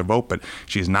popular vote, but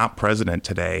she's not president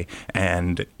today.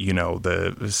 And,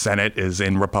 the Senate is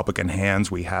in Republican hands.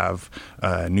 We have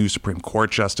new Supreme Court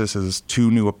justices,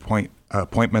 two new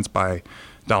appointments by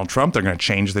Donald Trump. They're going to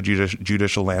change the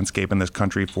judicial landscape in this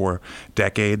country for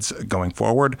decades going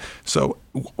forward. So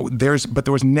there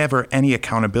was never any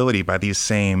accountability by these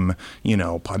same,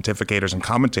 pontificators and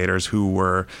commentators who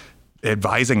were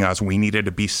advising us we needed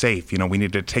to be safe. We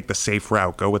needed to take the safe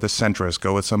route, go with a centrist,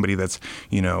 go with somebody that's,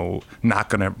 not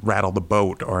going to rattle the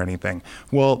boat or anything.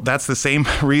 Well, that's the same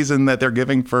reason that they're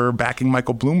giving for backing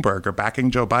Michael Bloomberg or backing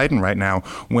Joe Biden right now,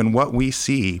 when what we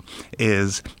see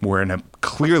is we're in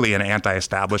clearly an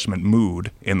anti-establishment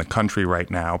mood in the country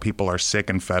right now. People are sick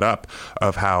and fed up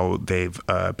of how they've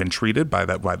been treated by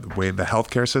the way the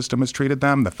healthcare system has treated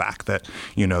them. The fact that,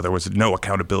 there was no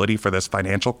accountability for this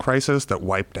financial crisis that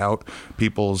wiped out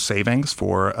people's savings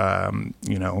for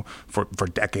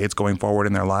decades going forward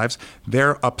in their lives.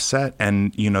 They're upset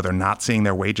and, they're not seeing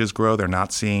their wages grow. They're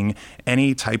not seeing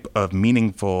any type of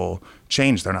meaningful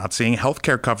change. They're not seeing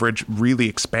healthcare coverage really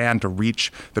expand to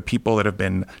reach the people that have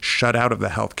been shut out of the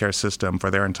healthcare system for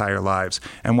their entire lives.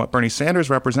 And what Bernie Sanders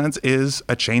represents is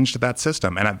a change to that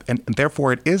system. And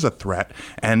therefore, it is a threat.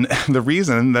 And the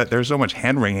reason that there's so much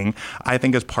hand-wringing, I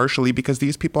think, is partially because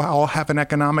these people all have an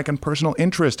economic and personal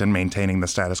interest in maintaining the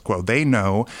status quo. They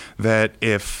know that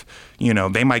if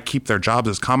they might keep their jobs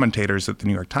as commentators at the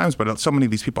New York Times, but so many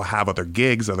of these people have other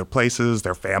gigs, other places.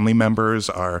 Their family members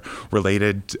are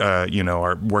related,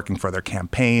 are working for their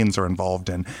campaigns or involved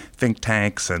in think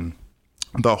tanks, and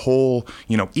the whole,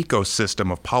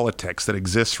 ecosystem of politics that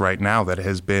exists right now that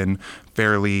has been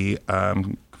fairly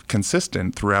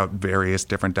consistent throughout various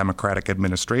different Democratic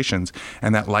administrations.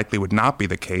 And that likely would not be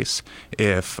the case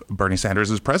if Bernie Sanders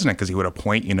is president, because he would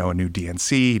appoint, a new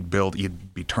DNC,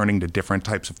 he'd be turning to different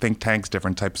types of think tanks,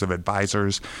 different types of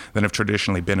advisors that have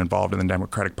traditionally been involved in the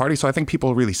Democratic Party. So I think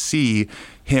people really see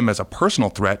him as a personal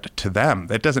threat to them.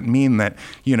 That doesn't mean that,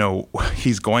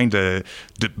 he's going to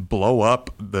blow up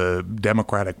the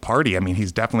Democratic Party. I mean,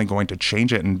 he's definitely going to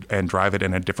change it and drive it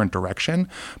in a different direction.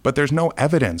 But there's no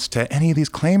evidence to any of these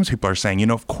claims people are saying.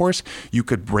 Of course, you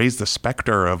could raise the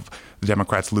specter of the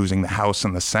Democrats losing the House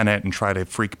and the Senate and try to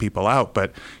freak people out.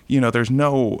 But, there's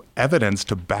no evidence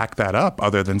to back that up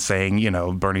other than saying,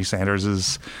 Bernie Sanders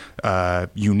is a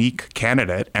unique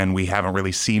candidate, and we haven't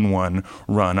really seen one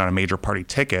run on a major party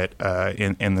ticket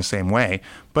in the same way.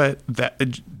 But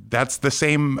that's the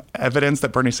same evidence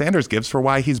that Bernie Sanders gives for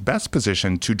why he's best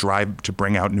positioned to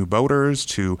bring out new voters,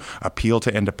 to appeal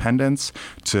to independents,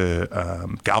 to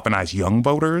galvanize young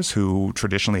voters who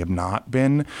traditionally have not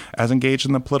been as engaged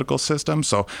in the political system.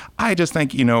 So I just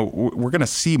think, we're going to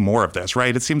see more of this,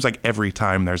 right? It seems like every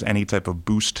time there's any type of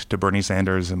boost to Bernie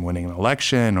Sanders in winning an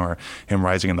election or him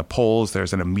rising in the polls,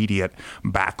 there's an immediate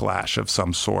backlash of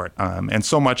some sort. And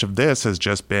so much of this has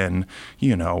just been,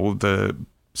 the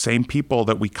same people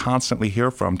that we constantly hear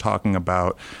from talking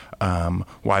about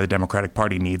why the Democratic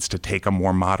Party needs to take a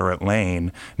more moderate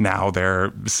lane. Now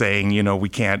they're saying, we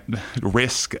can't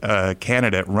risk a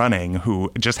candidate running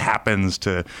who just happens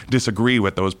to disagree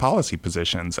with those policy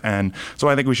positions. And so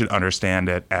I think we should understand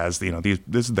it as, this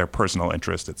is their personal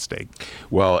interest at stake.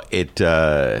 Well,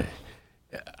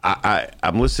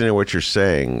 I'm listening to what you're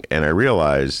saying, and I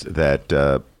realize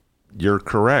that you're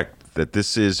correct, that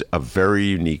this is a very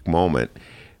unique moment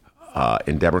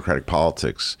in Democratic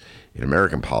politics, in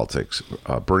American politics.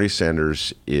 Bernie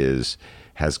Sanders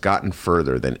has gotten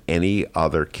further than any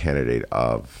other candidate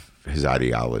of his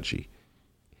ideology.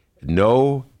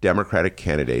 No Democratic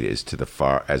candidate is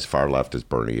as far left as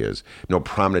Bernie is. No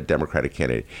prominent Democratic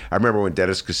candidate. I remember when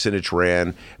Dennis Kucinich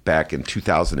ran back in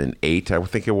 2008, I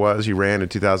think it was. He ran in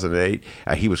 2008.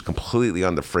 He was completely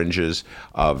on the fringes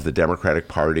of the Democratic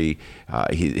Party.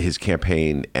 His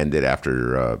campaign ended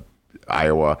after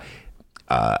Iowa.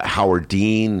 Howard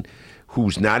Dean,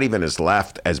 who's not even as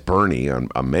left as Bernie on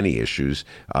many issues,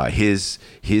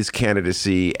 his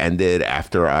candidacy ended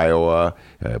after Iowa.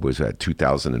 It was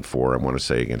 2004, I want to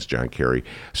say, against John Kerry.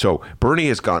 So Bernie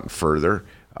has gotten further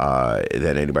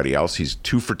than anybody else. He's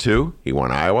 2 for 2. He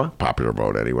won Iowa, popular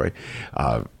vote anyway.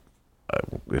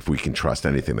 If we can trust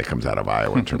anything that comes out of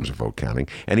Iowa in terms of vote counting.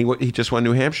 And he just won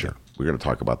New Hampshire. We're going to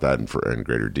talk about that in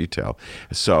greater detail.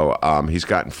 So he's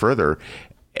gotten further.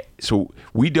 So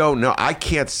we don't know. I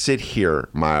can't sit here,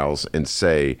 Miles, and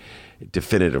say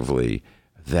definitively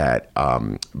that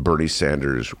Bernie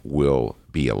Sanders will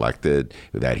be elected,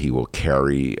 that he will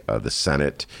carry the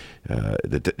Senate,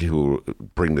 that he will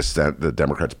bring the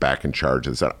Democrats back in charge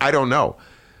of the Senate. I don't know.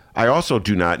 I also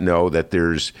do not know that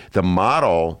there's the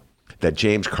model that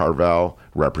James Carville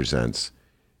represents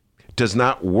does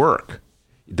not work.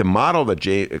 The model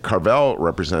that Carville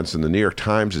represents and the New York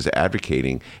Times is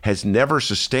advocating has never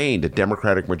sustained a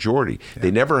Democratic majority. Yeah.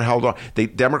 They never held on.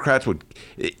 Democrats would.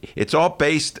 It's all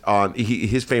based on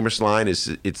his famous line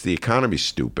is, "It's the economy,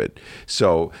 stupid."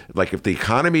 So, like, if the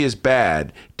economy is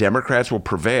bad, Democrats will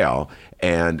prevail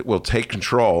and will take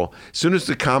control. As soon as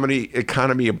the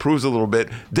economy improves a little bit,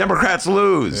 Democrats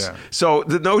lose. Yeah. So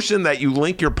the notion that you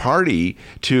link your party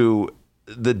to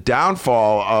the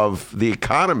downfall of the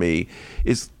economy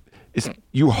is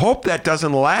you hope that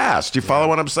doesn't last. You follow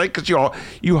what I'm saying? Because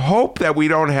you hope that we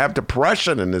don't have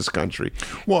depression in this country.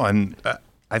 Well, and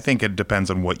I think it depends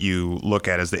on what you look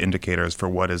at as the indicators for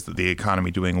what is the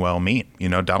economy doing well mean.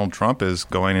 Donald Trump is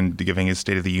going and giving his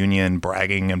State of the Union,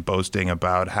 bragging and boasting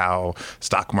about how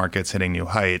stock market's hitting new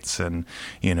heights and,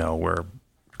 we're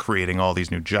creating all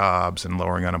these new jobs and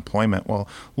lowering unemployment. Well,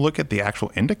 look at the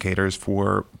actual indicators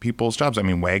for people's jobs. I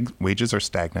mean, wages are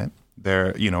stagnant.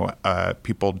 Most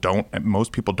people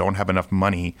don't have enough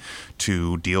money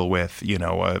to deal with,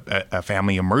 a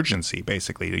family emergency,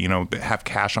 basically, have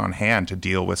cash on hand to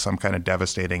deal with some kind of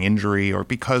devastating injury or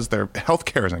because their health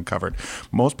care isn't covered.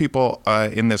 Most people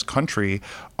in this country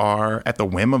are at the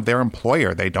whim of their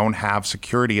employer. They don't have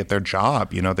security at their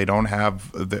job. They don't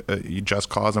have just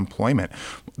cause employment.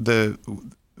 The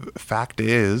fact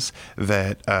is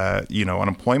that,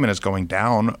 unemployment is going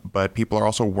down, but people are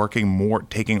also working more,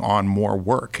 taking on more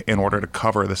work in order to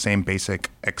cover the same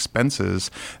basic expenses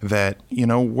that,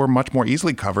 were much more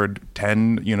easily covered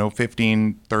 10,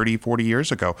 15, 30, 40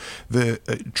 years ago. The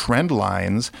trend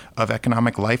lines of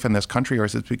economic life in this country are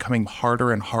it's becoming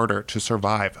harder and harder to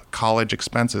survive. College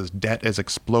expenses, debt is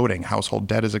exploding, household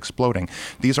debt is exploding.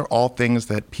 These are all things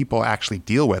that people actually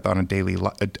deal with on a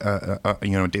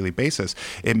daily basis.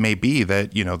 It may be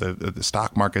that, the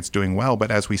stock market's doing well,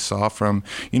 but as we saw from,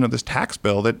 this tax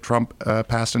bill that Trump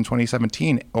passed in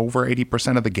 2017, over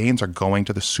 80% of the gains are going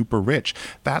to the super rich.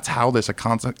 That's how this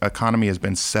economy has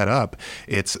been set up.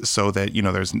 It's so that,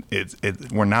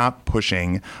 we're not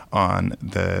pushing on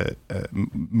the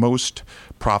most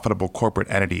profitable corporate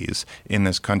entities in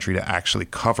this country to actually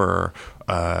cover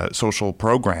social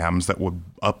programs that would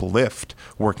uplift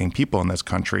working people in this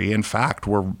country. In fact,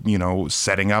 we're,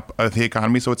 setting up the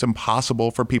economy so it's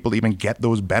impossible for people to even get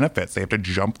those benefits. They have to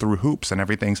jump through hoops, and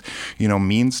everything's,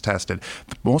 means tested.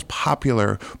 The most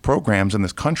popular programs in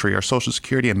this country are Social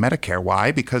Security and Medicare.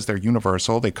 Why? Because they're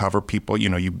universal. They cover people,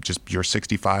 you're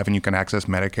 65 and you can access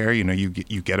Medicare.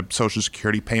 You get a Social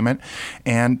Security payment,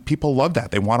 and people love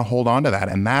that. They want to hold on to that.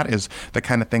 And that is the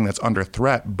kind of thing that's under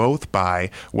threat, both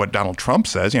by what Donald Trump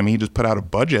says. He just put out a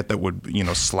budget that would,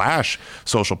 slash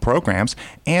social programs,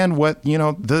 and what,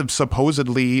 the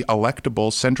supposedly electable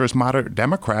centrist moderate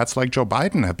Democrats like Joe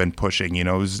Biden have been pushing,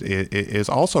 is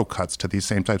also cuts to these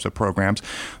same types of programs.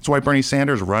 That's why Bernie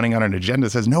Sanders, running on an agenda,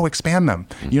 says, no, expand them.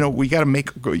 We got to make,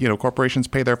 corporations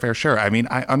pay their fair share.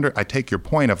 I take your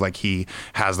point of he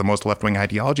has the most left-wing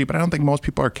ideology, but I don't think most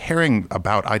people are caring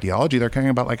about ideology. They're caring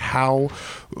about how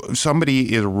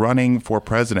somebody is running for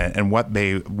president and what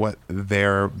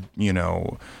their,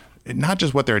 not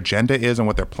just what their agenda is and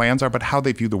what their plans are, but how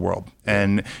they view the world.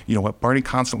 And, what Bernie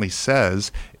constantly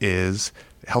says is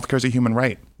healthcare is a human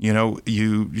right.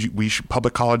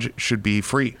 Public college should be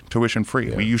free, tuition free.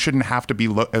 Yeah. You shouldn't have to be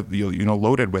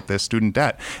loaded with this student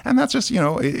debt. And that's just,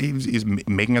 he's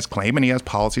making his claim, and he has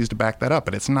policies to back that up.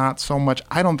 But it's not so much,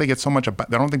 I don't think it's so much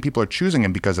about, I don't think people are choosing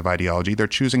him because of ideology. They're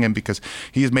choosing him because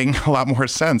he's making a lot more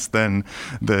sense than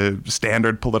the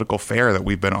standard political fare that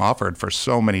we've been offered for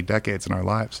so many decades in our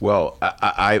lives. Well,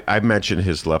 I mentioned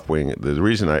his left wing. The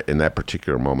reason in that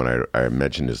particular moment I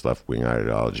mentioned his left wing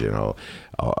ideology, and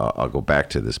I'll go back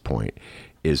to this point,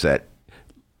 is that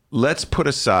let's put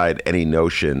aside any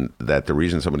notion that the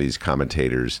reason some of these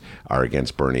commentators are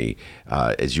against Bernie,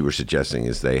 as you were suggesting,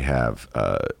 is they have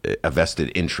a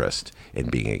vested interest in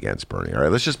being against Bernie. All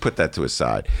right, let's just put that to a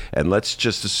side, and let's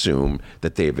just assume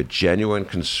that they have a genuine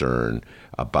concern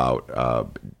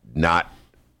about not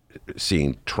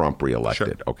seeing Trump reelected.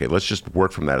 Sure. Okay, let's just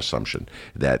work from that assumption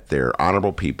that they're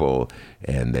honorable people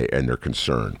and they're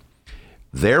concerned.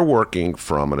 They're working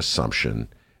from an assumption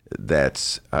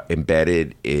that's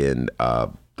embedded in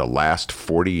the last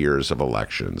 40 years of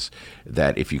elections,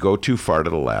 that if you go too far to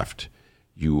the left,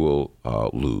 you will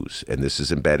lose. And this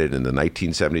is embedded in the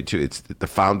 1972. It's the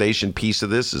foundation piece of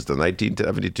this is the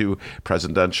 1972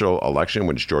 presidential election,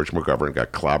 when George McGovern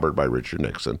got clobbered by Richard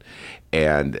Nixon.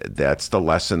 And that's the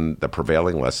lesson, the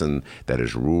prevailing lesson that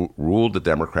has ruled the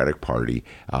Democratic Party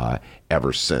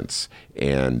ever since.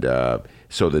 And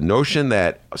so the notion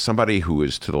that somebody who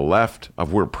is to the left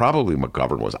of where probably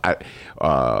McGovern was,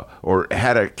 or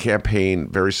had a campaign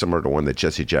very similar to one that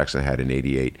Jesse Jackson had in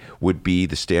 '88, would be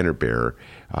the standard bearer,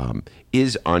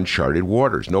 is uncharted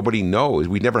waters. Nobody knows.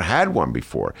 We never had one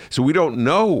before. So we don't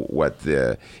know what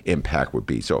the impact would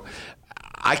be. So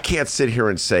I can't sit here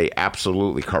and say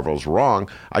absolutely Carville's wrong.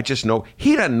 I just know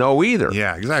he doesn't know either.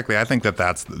 Yeah, exactly. I think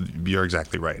you're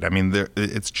exactly right.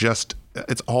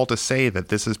 It's all to say that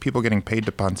this is people getting paid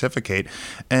to pontificate,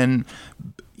 and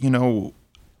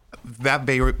that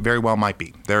very, very well might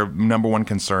be their number one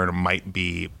concern. Might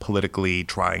be politically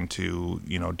trying to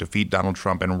defeat Donald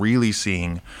Trump and really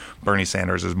seeing Bernie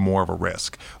Sanders as more of a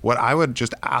risk. What I would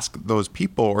just ask those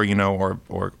people,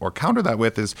 or counter that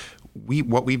with, is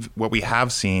what we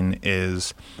have seen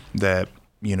is that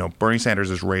Bernie Sanders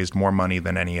has raised more money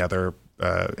than any other.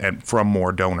 And from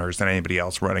more donors than anybody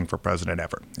else running for president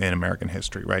ever in American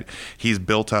history, right? He's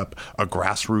built up a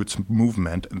grassroots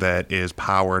movement that is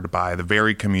powered by the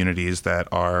very communities that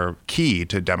are key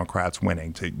to Democrats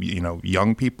winning, to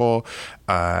young people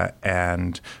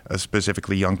and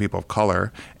specifically young people of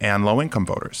color and low-income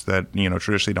voters that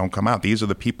traditionally don't come out. These are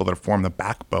the people that form the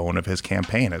backbone of his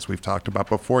campaign, as we've talked about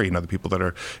before. The people that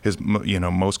are his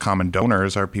most common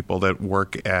donors are people that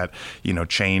work at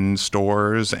chain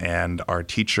stores and are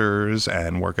teachers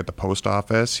and work at the post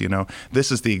office.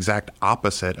 This is the exact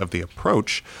opposite of the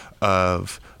approach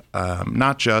of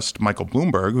not just Michael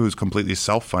Bloomberg, who's completely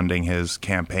self-funding his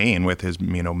campaign with his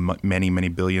many, many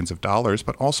billions of dollars,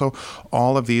 but also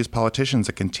all of these politicians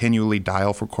that continually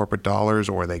dial for corporate dollars,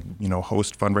 or they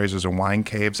host fundraisers in wine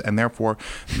caves, and therefore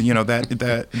that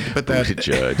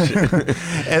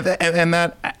and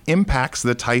that impacts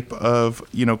the type of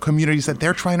communities that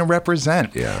they're trying to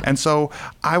represent. Yeah. And so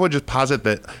I would just posit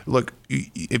that, look,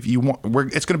 if you want,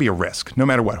 it's going to be a risk, no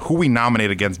matter what. Who we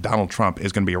nominate against Donald Trump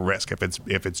is going to be a risk. If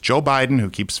it's Joe Biden, who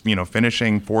keeps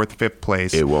finishing 4th, 5th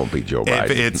place, it won't be Joe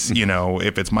Biden.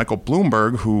 If it's Michael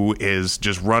Bloomberg, who is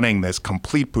just running this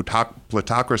complete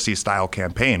plutocracy style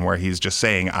campaign where he's just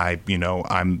saying, I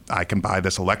can buy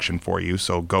this election for you,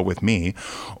 so go with me,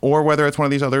 or whether it's one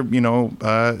of these other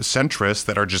centrists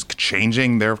that are just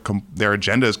changing their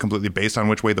agendas completely based on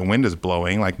which way the wind is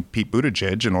blowing, like Pete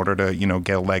Buttigieg, in order to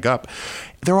get a leg up.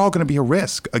 They're all going to be a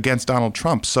risk against Donald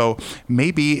Trump. So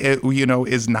maybe it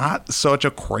is not such a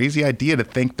crazy idea to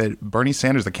think that Bernie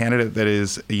Sanders, the candidate that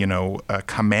is,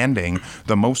 commanding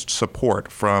the most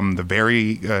support from the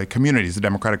very communities the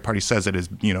Democratic Party says it is,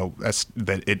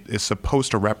 that it is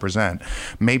supposed to represent,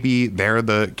 maybe they're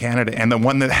the candidate and the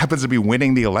one that happens to be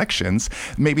winning the elections.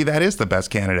 Maybe that is the best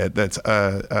candidate that's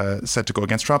set to go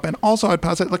against Trump. And also, I'd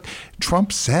posit, look,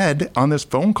 Trump said on this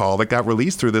phone call that got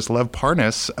released through this Lev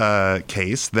Parnas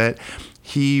case that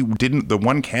the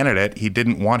one candidate he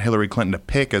didn't want Hillary Clinton to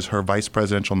pick as her vice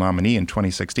presidential nominee in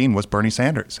 2016 was Bernie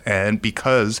Sanders. And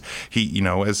because he,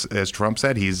 as Trump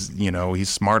said, he's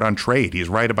smart on trade. He's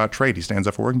right about trade. He stands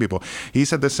up for working people. He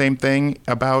said the same thing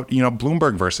about,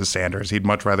 Bloomberg versus Sanders. He'd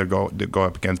much rather go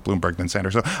up against Bloomberg than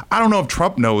Sanders. So I don't know if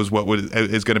Trump knows what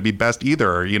is going to be best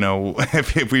either,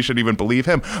 if we should even believe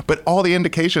him. But all the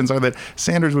indications are that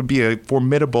Sanders would be a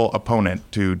formidable opponent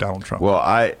to Donald Trump. Well,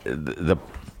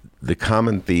 the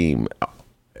common theme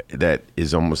that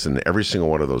is almost in every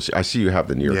single one of those. I see you have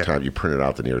the New York Times. You printed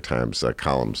out the New York Times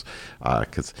columns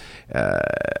because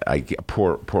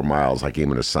poor Miles. I gave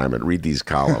him an assignment. Read these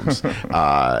columns,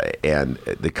 and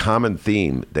the common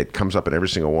theme that comes up in every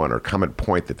single one, or common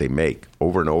point that they make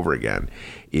over and over again,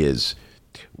 is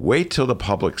wait till the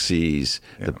public sees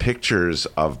the pictures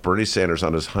of Bernie Sanders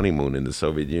on his honeymoon in the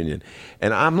Soviet Union,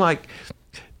 and I'm like.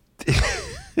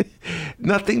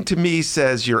 Nothing to me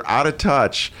says you're out of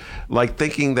touch like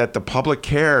thinking that the public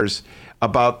cares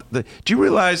about the. Do you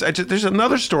realize there's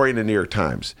another story in the New York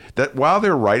Times that while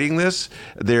they're writing this,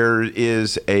 there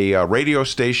is a radio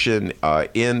station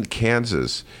in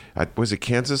Kansas. Was it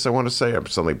Kansas? I want to say I'm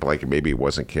suddenly blanking. Maybe it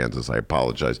wasn't Kansas. I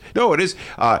apologize. No, it is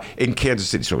in Kansas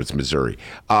City, so it's Missouri.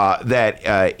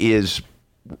 That is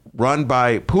run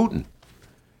by Putin.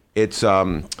 It's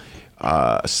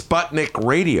Sputnik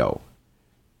Radio.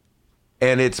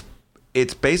 And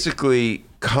it's basically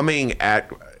coming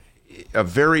at a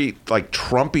very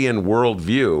Trumpian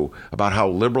worldview about how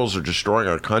liberals are destroying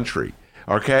our country.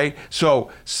 Okay, so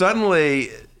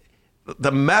suddenly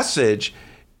the message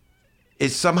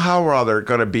is somehow or other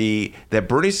going to be that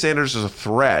Bernie Sanders is a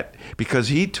threat because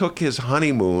he took his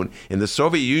honeymoon in the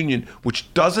Soviet Union,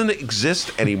 which doesn't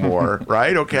exist anymore,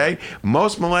 right? Okay?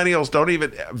 Most millennials don't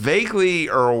even vaguely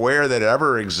are aware that it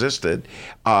ever existed.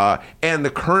 And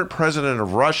the current president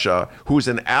of Russia, who's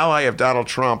an ally of Donald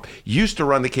Trump, used to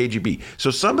run the KGB. So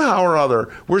somehow or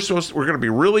other, we're going to be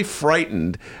really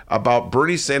frightened about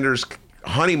Bernie Sanders'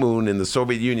 honeymoon in the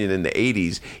Soviet Union in the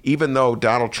 80s, even though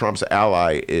Donald Trump's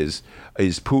ally is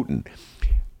Putin.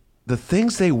 The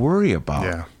things they worry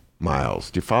about, Miles.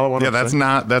 Do you follow what I'm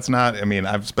saying? That's not. I mean,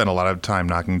 I've spent a lot of time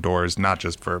knocking doors, not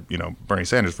just for Bernie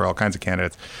Sanders, for all kinds of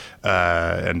candidates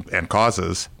and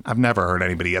causes. I've never heard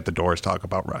anybody at the doors talk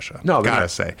about Russia. No, gotta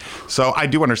say. So I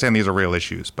do understand these are real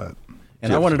issues, but.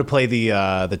 And I wanted to play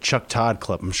the Chuck Todd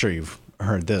clip. I'm sure you've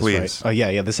heard this, Please. right? Oh,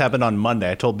 yeah. This happened on Monday.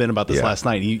 I told Ben about this last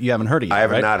night. You haven't heard it yet, I have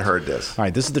right? not heard this. All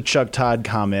right, this is the Chuck Todd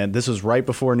comment. This was right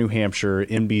before New Hampshire.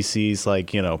 NBC's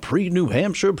pre-New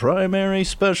Hampshire primary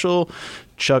special.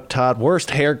 Chuck Todd,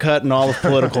 worst haircut in all of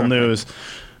political news.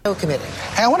 Hey,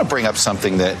 I want to bring up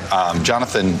something that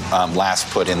Jonathan last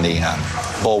put in the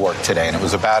Bulwark today, and it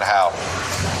was about how,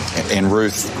 in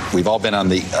Ruth, we've all been on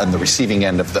the receiving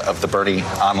end of the Bernie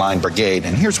online brigade.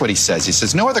 And here's what he says. He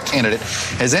says, no other candidate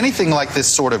has anything like this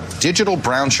sort of digital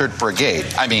brown shirt brigade.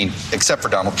 I mean, except for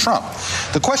Donald Trump.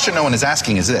 The question no one is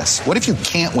asking is this. What if you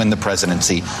can't win the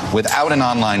presidency without an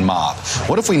online mob?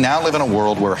 What if we now live in a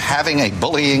world where having a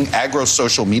bullying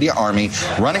agro-social media army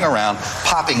running around,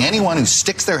 popping anyone who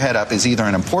sticks their head up is either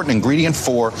an important ingredient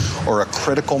for or a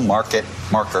critical marker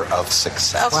of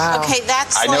success? Wow. Okay,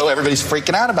 I know everybody's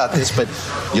freaking out about this, but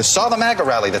you saw the MAGA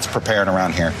rally that's preparing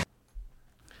around here.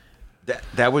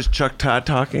 That was Chuck Todd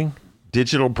talking?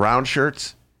 Digital brown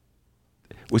shirts?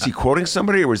 Was he quoting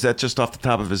somebody, or was that just off the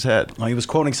top of his head? Well, he was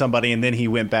quoting somebody, and then he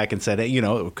went back and said, hey,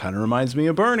 it kind of reminds me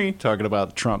of Bernie, talking about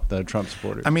the Trump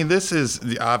supporters. I mean, this is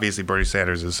obviously Bernie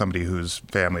Sanders is somebody whose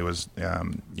family was,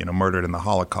 murdered in the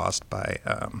Holocaust by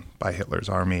Hitler's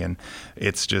army, and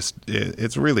it's just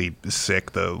it's really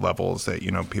sick the levels that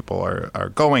people are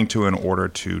going to in order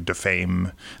to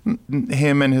defame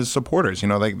him and his supporters.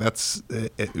 That's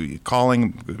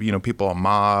calling people a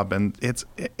mob, and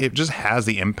it just has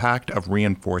the impact of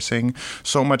reinforcing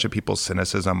so much of people's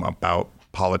cynicism about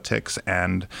politics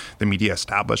and the media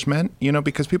establishment,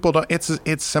 because people don't,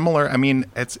 it's similar. I mean,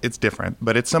 it's different,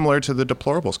 but it's similar to the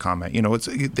deplorables comment.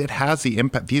 It has the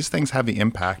impact. These things have the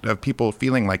impact of people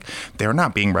feeling like they're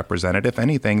not being represented. If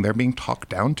anything, they're being talked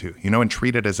down to, and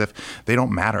treated as if they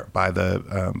don't matter by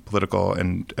the political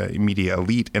and media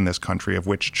elite in this country, of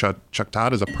which Chuck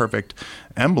Todd is a perfect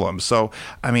emblem. So,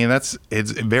 I mean, it's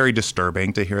very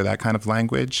disturbing to hear that kind of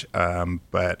language,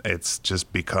 but it's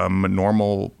just become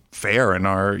normal fare in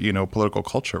our, political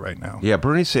culture right now. Yeah,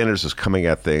 Bernie Sanders is coming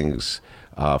at things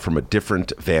from a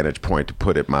different vantage point, to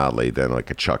put it mildly, than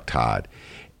like a Chuck Todd.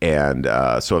 And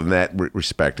so in that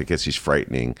respect, I guess he's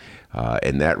frightening.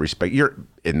 In that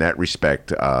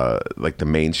respect, like the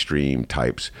mainstream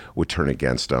types would turn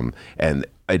against him. And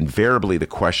invariably the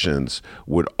questions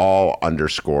would all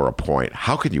underscore a point.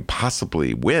 How could you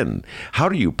possibly win? How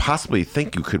do you possibly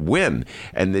think you could win?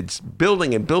 And it's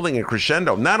building and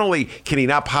crescendo. Not only can he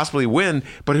not possibly win,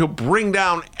 but he'll bring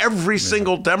down every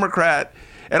single Democrat.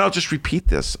 And I'll just repeat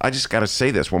this. I just got to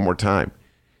say this one more time.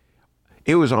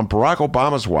 It was on Barack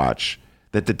Obama's watch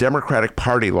that the Democratic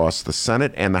Party lost the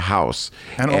Senate and the House.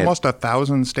 And almost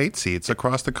 1,000 state seats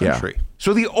across the country. Yeah.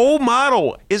 So the old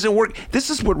model isn't working. This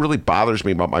is what really bothers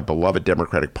me about my beloved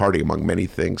Democratic Party, among many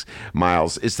things,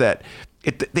 Miles, is that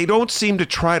they don't seem to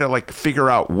try to figure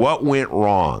out what went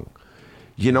wrong.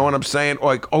 You know what I'm saying?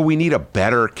 We need a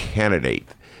better candidate.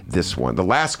 This one. The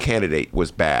last candidate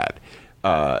was bad.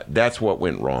 That's what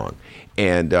went wrong.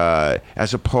 And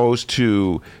as opposed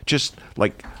to just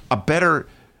a better,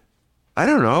 I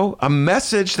don't know, a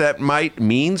message that might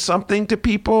mean something to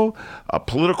people, a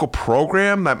political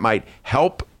program that might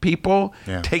help people,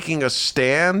 taking a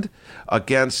stand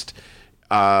against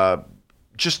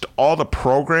just all the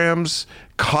programs,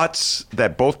 cuts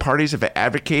that both parties have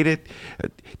advocated,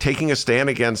 taking a stand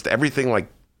against everything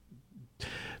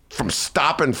from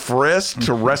stop and frisk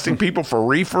to arresting people for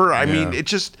reefer. I mean, it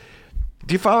just,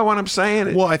 do you follow what I'm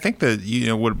saying? Well, I think that,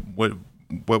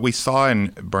 what we saw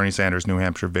in Bernie Sanders' New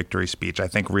Hampshire victory speech, I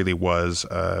think really was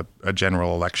a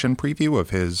general election preview of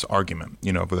his argument,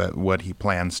 what he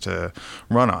plans to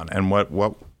run on. And what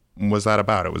was that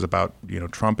about? It was about,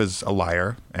 Trump is a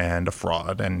liar and a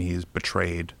fraud, and he's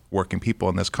betrayed working people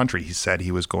in this country. He said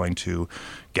he was going to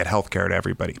get health care to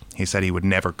everybody. He said he would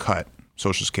never cut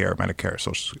Social Security, Medicare,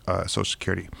 Social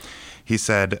Security. He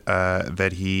said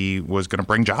that he was going to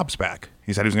bring jobs back.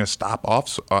 He said he was going to stop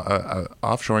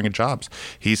offshoring of jobs.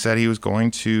 He said he was going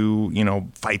to,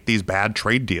 fight these bad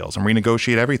trade deals and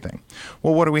renegotiate everything.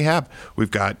 Well, what do we have?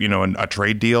 We've got, a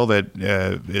trade deal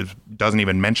that doesn't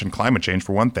even mention climate change,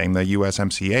 for one thing, the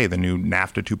USMCA, the new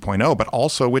NAFTA 2.0, but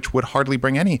also which would hardly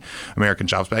bring any American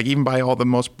jobs back, even by all the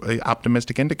most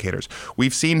optimistic indicators.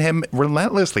 We've seen him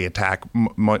relentlessly attack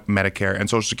Medicare and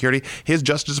Social Security. His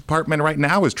Justice Department right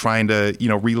now is trying to,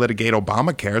 relitigate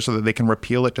Obamacare so that they can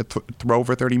repeal it to throw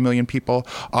over 30 million people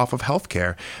off of health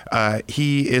care.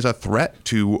 He is a threat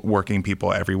to working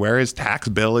people everywhere. His tax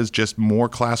bill is just more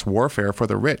class warfare for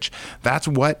the rich. That's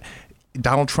what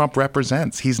Donald Trump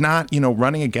represents. He's not,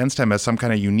 running against him as some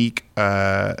kind of unique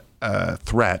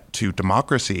threat to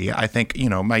democracy. I think,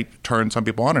 might turn some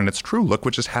people on. And it's true. Look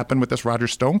what just happened with this Roger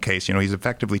Stone case. He's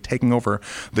effectively taking over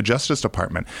the Justice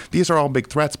Department. These are all big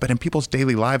threats. But in people's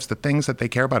daily lives, the things that they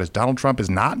care about is Donald Trump is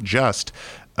not just,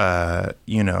 a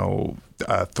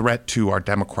threat to our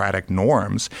democratic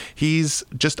norms. He's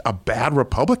just a bad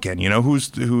Republican,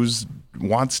 who's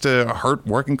wants to hurt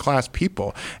working class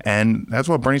people. And that's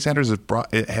what Bernie Sanders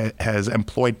has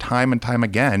employed time and time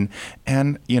again.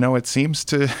 And, it seems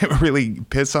to really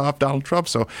piss off Donald Trump.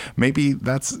 So maybe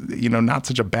that's, not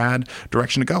such a bad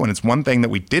direction to go. And it's one thing that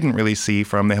we didn't really see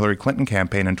from the Hillary Clinton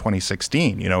campaign in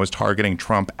 2016, is targeting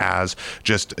Trump as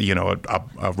just,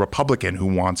 a Republican who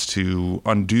wants to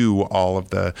undo all of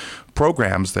the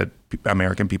programs that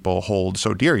American people hold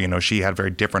so dear. She had a very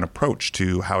different approach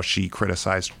to how she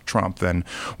criticized Trump than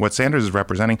what Sanders is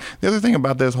representing. The other thing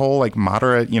about this whole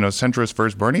moderate, centrist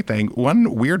versus Bernie thing,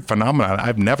 one weird phenomenon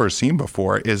I've never seen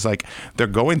before is they're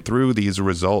going through these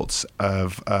results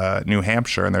of New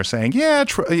Hampshire and they're saying,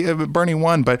 Bernie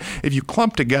won, but if you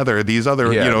clump together these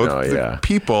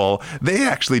people, they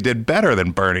actually did better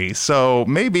than Bernie. So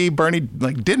maybe Bernie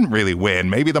didn't really win.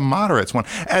 Maybe the moderates won.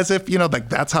 As if,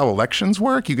 that's how elections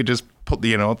work. You could just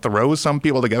throw some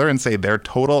people together and say their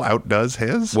total outdoes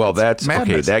his. Well, that's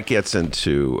madness. Okay. That gets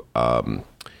into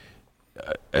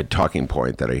a talking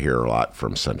point that I hear a lot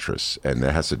from centrists, and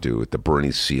that has to do with the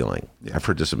Bernie ceiling. Yeah. I've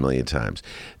heard this a million times.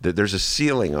 There's a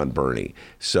ceiling on Bernie.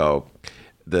 So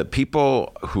the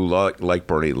people who like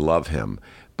Bernie love him,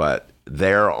 but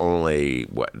they're only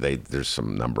there's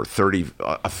some number 30,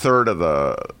 a third of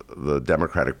the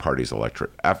Democratic Party's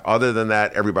electorate. Other than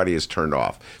that, everybody is turned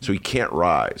off, so he can't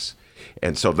rise.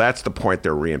 And so that's the point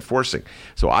they're reinforcing.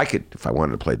 So I could, if I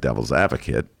wanted to play devil's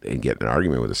advocate and get in an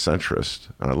argument with a centrist,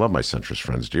 and I love my centrist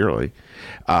friends dearly,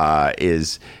 all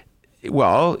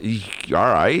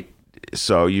right.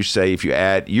 So you say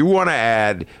you want to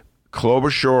add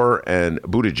Klobuchar and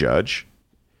Buttigieg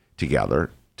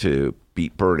together to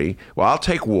beat Bernie. Well, I'll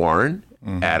take Warren,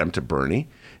 add him to Bernie.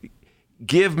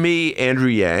 Give me Andrew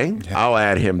Yang. Yeah. I'll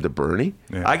add him to Bernie.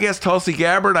 Yeah. I guess Tulsi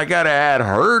Gabbard, I got to add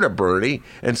her to Bernie,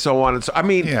 and so on. And so,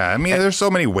 there's so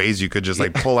many ways you could just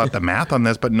pull out the math on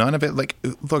this, but none of it. Look,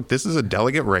 this is a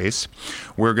delegate race.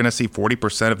 We're going to see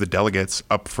 40% of the delegates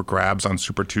up for grabs on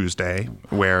Super Tuesday,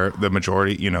 where the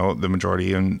majority or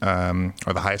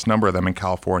the highest number of them in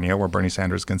California, where Bernie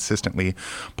Sanders is consistently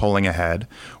polling ahead.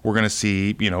 We're going to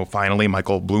see, finally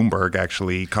Michael Bloomberg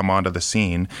actually come onto the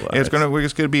scene. Well, it's going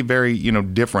to be very,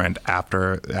 different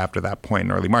after that point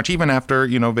in early March, even after,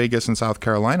 Vegas and South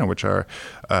Carolina, which are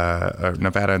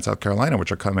Nevada and South Carolina,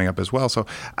 which are coming up as well. So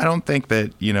I don't think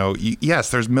that,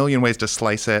 yes, there's a million ways to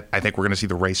slice it. I think we're going to see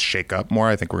the race shake up more.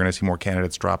 I think we're going to see more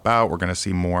candidates drop out. We're going to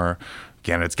see more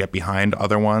candidates get behind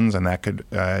other ones, and that could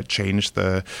change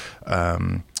the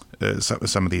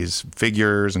some of these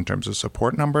figures in terms of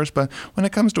support numbers. But when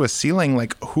it comes to a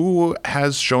ceiling, who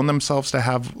has shown themselves to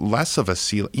have less of a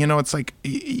ceiling? It's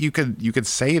you could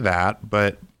say that,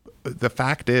 but the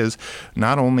fact is,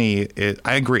 not only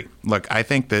I agree. Look, I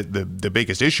think that the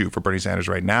biggest issue for Bernie Sanders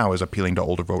right now is appealing to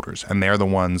older voters, and they're the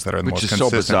ones that are the most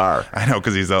consistent. Which is so bizarre. I know,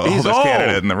 because he's the oldest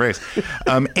candidate in the race,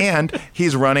 and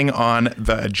he's running on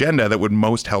the agenda that would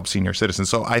most help senior citizens.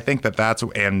 So I think that's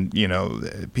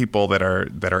people that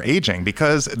are aging,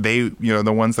 because they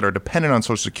the ones that are dependent on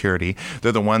Social Security.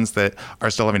 They're the ones that are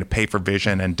still having to pay for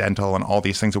vision and dental and all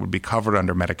these things that would be covered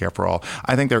under Medicare for All.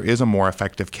 I think there is a more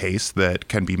effective case that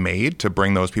can be made to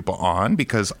bring those people on,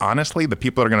 because honestly, the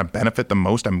people that are going to benefit the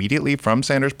most immediately from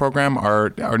Sanders' program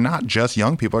are not just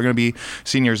young people, are going to be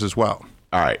seniors as well.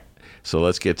 All right. So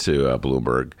let's get to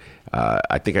Bloomberg.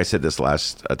 I think I said this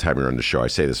last time we were on the show. I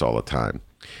say this all the time.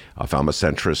 If I'm a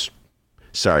centrist,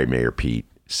 sorry, Mayor Pete.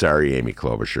 Sorry, Amy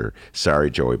Klobuchar. Sorry,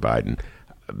 Joey Biden.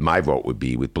 My vote would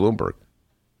be with Bloomberg.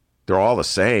 They're all the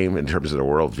same in terms of the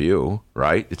worldview,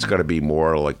 right? It's going to be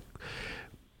more like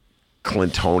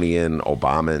Clintonian,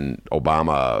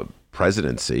 Obama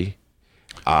presidency.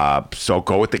 So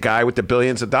go with the guy with the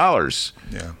billions of dollars.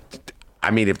 Yeah.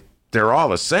 I mean, if they're all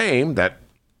the same,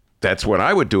 that's what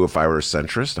I would do if I were a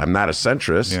centrist. I'm not a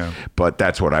centrist, but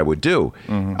that's what I would do.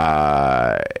 Mm-hmm.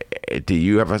 Do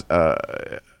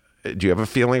you have a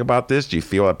feeling about this? Do you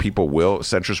feel that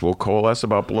centrists will coalesce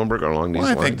about Bloomberg along these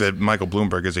lines? I think that Michael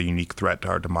Bloomberg is a unique threat to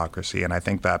our democracy, and I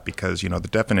think that because the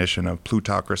definition of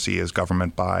plutocracy is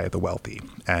government by the wealthy,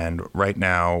 and right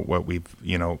now what we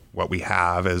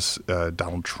have is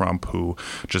Donald Trump, who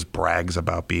just brags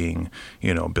about being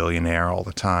billionaire all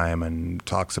the time and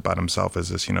talks about himself as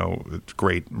this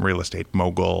great real estate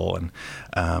mogul, and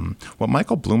what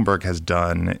Michael Bloomberg has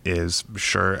done is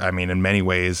in many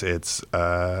ways it's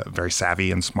very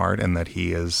savvy and smart, and that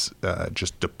he has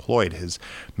just deployed his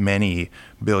many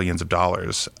billions of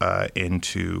dollars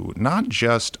into not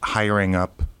just hiring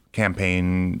up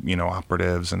campaign,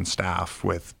 operatives and staff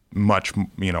with much,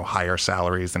 higher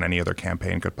salaries than any other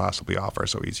campaign could possibly offer.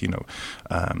 So he's,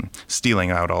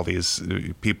 stealing out all these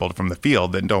people from the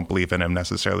field that don't believe in him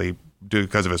necessarily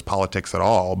because of his politics at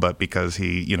all, but because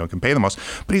he, can pay the most.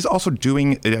 But he's also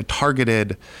doing a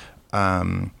targeted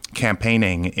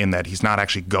campaigning in that he's not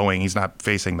actually he's not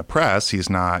facing the press, he's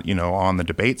not, on the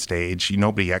debate stage.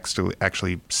 Nobody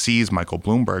actually sees Michael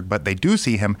Bloomberg, but they do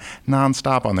see him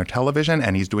nonstop on their television,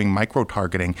 and he's doing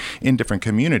micro-targeting in different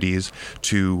communities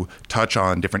to touch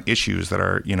on different issues that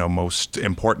are, most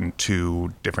important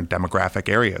to different demographic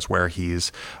areas where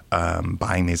he's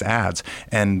buying these ads.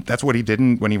 And that's what he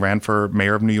did when he ran for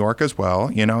mayor of New York as well,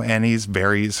 and he's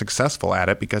very successful at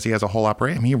it because he has a whole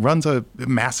operation. He runs a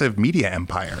massive media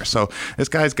empire. So this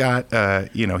guy's got,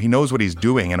 he knows what he's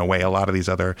doing in a way a lot of these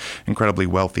other incredibly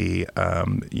wealthy,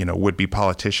 would-be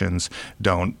politicians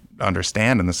don't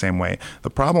understand in the same way.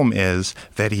 The problem is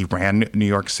that he ran New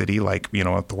York City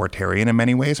authoritarian in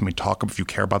many ways. If you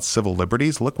care about civil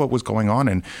liberties, look what was going on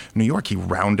in New York. He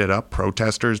rounded up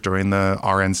protesters during the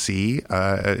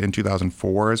RNC in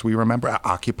 2004, as we remember,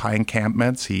 occupying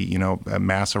encampments. He,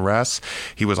 mass arrests.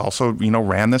 He was also,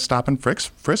 ran the stop and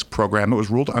frisk program that was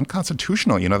ruled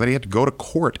unconstitutional, that he had to go to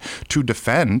court to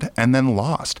defend and then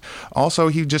lost. Also,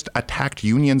 he just attacked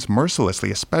unions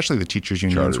mercilessly, especially the teachers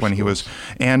unions when he was,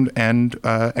 and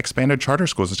expanded charter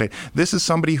schools in the state. This is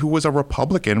somebody who was a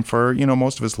Republican for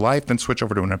most of his life, then switched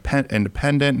over to an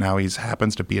independent. Now he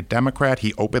happens to be a Democrat.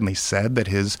 He openly said that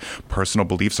his personal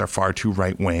beliefs are far too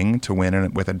right wing to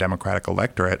win with a Democratic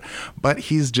electorate, but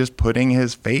he's just putting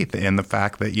his faith in the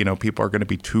fact that people are going to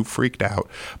be too freaked out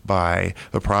by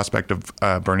the prospect of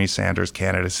Bernie Sanders'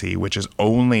 candidacy, which is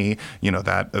only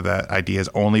that idea is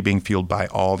only being fueled by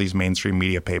all these mainstream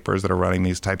media papers that are running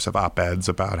these types of op-eds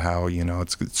about how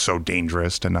it's so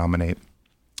dangerous to nominate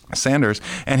Sanders.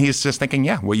 And he's just thinking,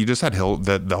 what you just said,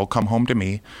 they'll come home to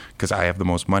me because I have the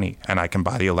most money and I can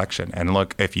buy the election. And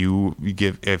look,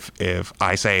 if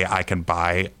I say I can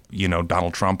buy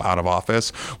Donald Trump out of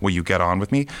office, will you get on with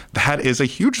me? That is a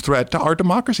huge threat to our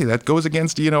democracy. That goes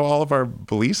against, all of our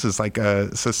beliefs as like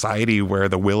a society where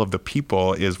the will of the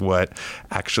people is what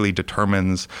actually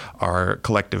determines our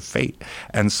collective fate.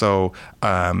 And so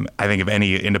I think if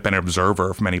any independent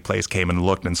observer from any place came and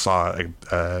looked and saw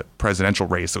a presidential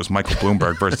race that was Michael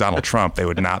Bloomberg versus Donald Trump, they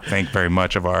would not think very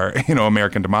much of our,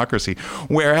 American democracy.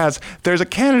 Whereas there's a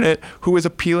candidate who is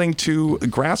appealing to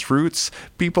grassroots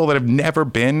people that have never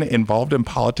been involved in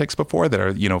politics before, that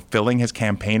are filling his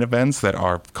campaign events, that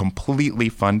are completely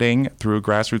funding through a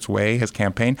grassroots way his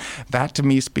campaign. That to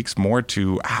me speaks more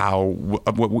to how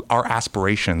what our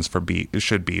aspirations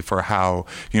should be for how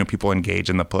people engage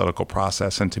in the political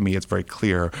process. And to me, it's very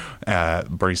clear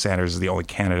Bernie Sanders is the only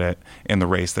candidate in the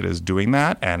race that is doing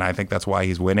that, and I think that's why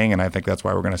he's winning, and I think that's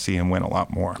why we're going to see him win a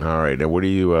lot more. All right, and what do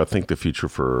you think the future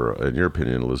for, in your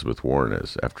opinion, Elizabeth Warren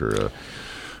is after?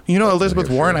 Elizabeth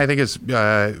Warren, I think,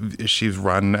 she's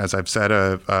run, as I've said,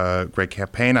 a great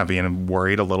campaign. I've been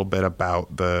worried a little bit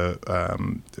about the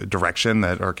direction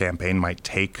that her campaign might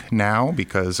take now,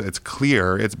 because it's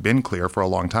been clear for a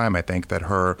long time, I think, that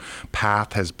her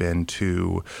path has been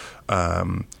to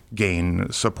gain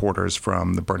supporters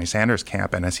from the Bernie Sanders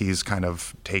camp. And as he's kind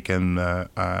of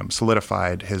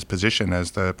solidified his position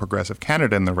as the progressive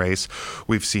candidate in the race,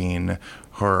 we've seen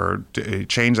her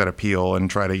change that appeal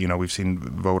and try to, we've seen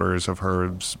voters of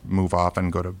hers move off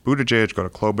and go to Buttigieg, go to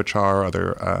Klobuchar,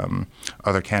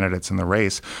 other candidates in the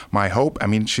race. My hope,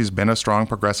 she's been a strong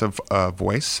progressive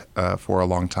voice for a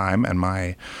long time, and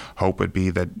my hope would be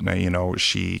that,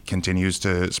 she continues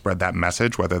to spread that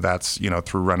message, whether that's,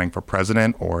 through running for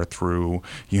president or through,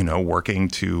 working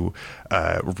to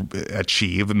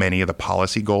achieve many of the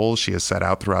policy goals she has set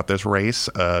out throughout this race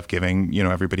of giving,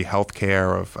 everybody health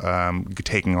care, of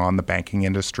taking on the banking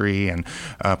industry and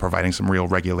providing some real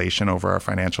regulation over our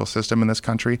financial system in this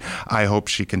country. I hope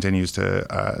she continues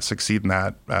to succeed in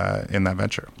that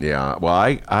venture. Yeah, well,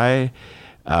 I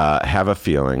have a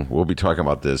feeling we'll be talking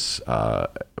about this,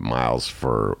 Miles,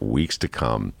 for weeks to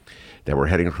come, that we're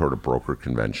heading toward a broker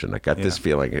convention. I got this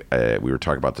feeling. We were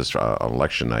talking about this on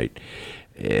election night,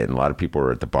 and a lot of people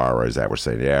were at the bar where I was at were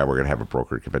saying, we're going to have a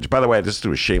broker convention. By the way, I just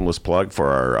do a shameless plug for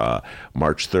our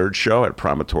March 3rd show at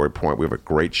Promontory Point. We have a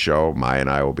great show. Maya and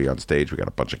I will be on stage. We got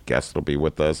a bunch of guests that will be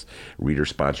with us.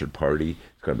 Reader-sponsored party.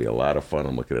 It's going to be a lot of fun.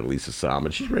 I'm looking at Lisa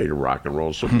Salmon. She's ready to rock and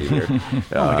roll. She'll be there.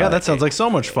 Oh, my God. That sounds like so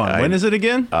much fun. When is it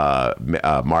again?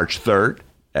 March 3rd.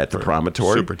 At the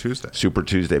Promontory. Super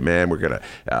Tuesday, man. We're gonna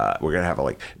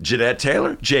have Jeanette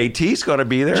Taylor. JT's gonna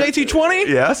be there. JT20?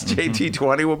 Yes,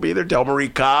 JT20 will be there. Del Marie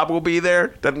Cobb will be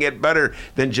there. Doesn't get better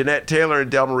than Jeanette Taylor and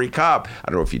Del Marie Cobb.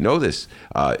 I don't know if you know this.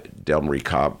 Del Marie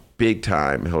Cobb, big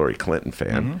time Hillary Clinton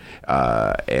fan,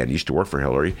 and used to work for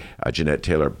Hillary. Jeanette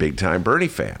Taylor, big time Bernie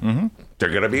fan. Mm-hmm. They're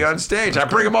going to be on stage. I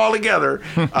bring them all together,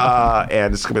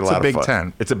 and it's going to be a lot of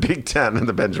fun. It's a Big Ten on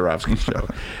the Ben Joravsky Show.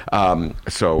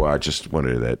 So I just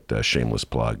wanted that shameless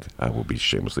plug. I will be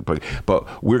shamelessly plugged. But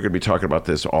we're going to be talking about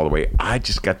this all the way. I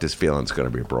just got this feeling it's going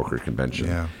to be a broker convention.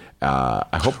 Yeah.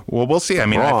 I hope. Well, we'll see. I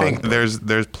think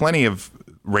there's plenty of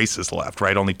races left,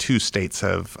 right? Only 2 states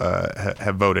have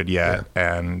voted yet,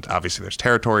 and obviously there's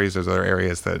territories, there's other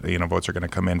areas that votes are going to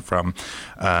come in from,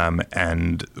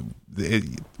 and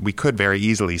we could very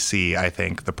easily see, I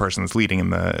think, the person that's leading in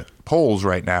the polls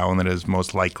right now and that is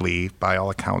most likely, by all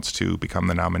accounts, to become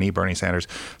the nominee, Bernie Sanders,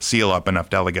 seal up enough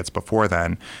delegates before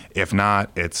then. If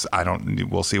not,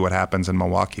 we'll see what happens in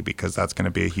Milwaukee, because that's going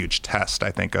to be a huge test, I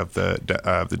think, of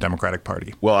the Democratic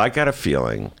Party. Well, I got a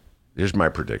feeling. Here's my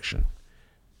prediction.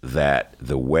 That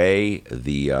the way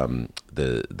the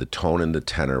tone and the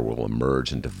tenor will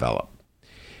emerge and develop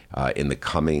in the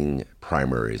coming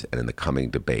primaries and in the coming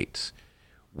debates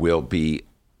will be,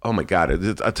 oh my God,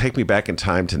 it'll take me back in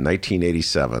time to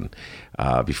 1987,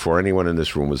 before anyone in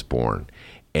this room was born.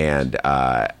 And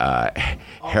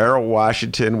Harold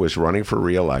Washington was running for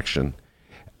re-election,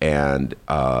 and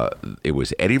it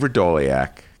was Eddie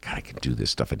Verdoliak, God, I can do this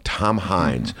stuff, and Tom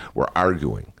Hines were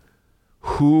arguing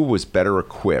who was better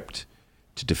equipped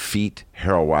to defeat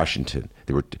Harold Washington.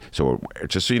 So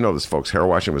just so you know this, folks, Harold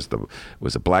Washington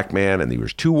was a black man and there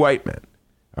was 2 white men.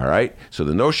 All right. So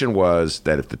the notion was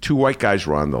that if the 2 white guys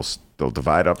run, they'll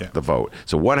divide up the vote.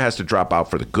 So one has to drop out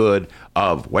for the good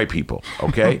of white people.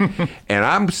 Okay. And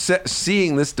I'm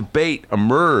seeing this debate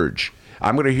emerge.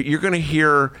 You're going to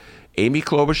hear Amy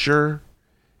Klobuchar,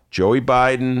 Joey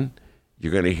Biden.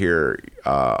 You're going to hear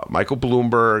Michael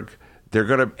Bloomberg. They're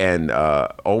going to and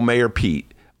old Mayor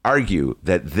Pete argue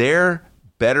that they're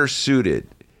better suited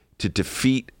to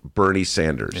defeat Bernie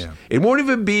Sanders. Yeah. It won't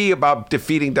even be about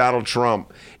defeating Donald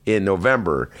Trump in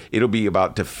November. It'll be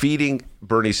about defeating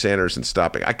Bernie Sanders and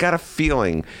stopping. I got a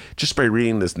feeling, just by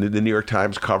reading the New York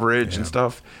Times coverage and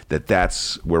stuff,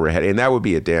 that's where we're headed. And that would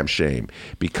be a damn shame,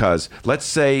 because let's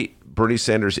say Bernie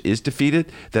Sanders is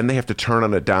defeated, then they have to turn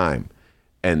on a dime.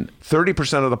 And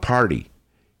 30% of the party,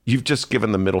 you've just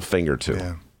given the middle finger to.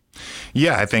 Yeah.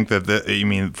 Yeah, I think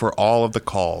that for all of the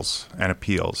calls and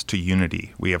appeals to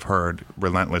unity we have heard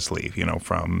relentlessly,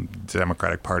 from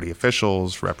Democratic Party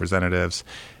officials, representatives.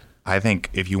 I think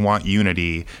if you want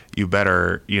unity, you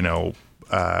better,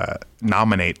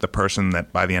 nominate the person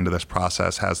that by the end of this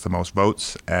process has the most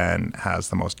votes and has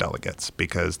the most delegates,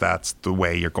 because that's the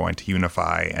way you're going to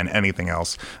unify. And anything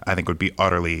else, I think, would be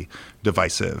utterly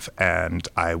divisive. And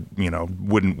I,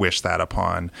 wouldn't wish that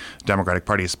upon Democratic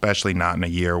Party, especially not in a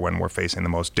year when we're facing the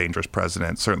most dangerous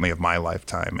president, certainly of my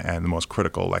lifetime, and the most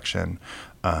critical election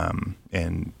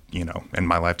in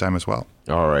my lifetime as well.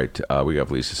 All right. We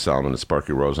got Lisa Solomon and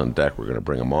Sparky Rose on deck. We're going to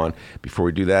bring them on. Before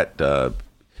we do that,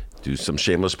 do some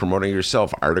shameless promoting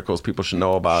yourself. Articles people should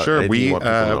know about. Sure. We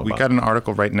got an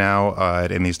article right now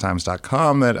at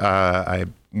InTheseTimes.com that I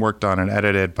worked on and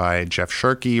edited by Jeff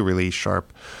Shirkey, really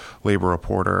sharp labor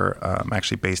reporter,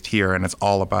 actually based here, and it's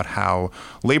all about how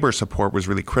labor support was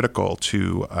really critical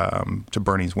to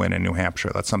Bernie's win in New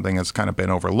Hampshire. That's something that's kind of been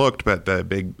overlooked, but the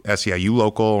big SEIU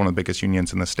local, one of the biggest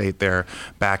unions in the state there,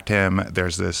 backed him.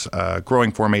 There's this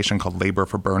growing formation called Labor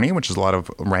for Bernie, which is a lot of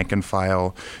rank and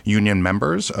file union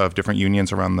members of different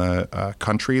unions around the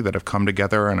country that have come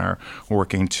together and are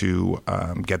working to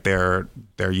get their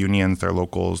unions, their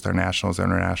locals, their nationals, their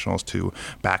internationals to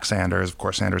back Sanders. Of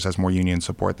course, Sanders has more union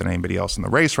support than anybody else in the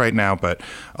race right now, but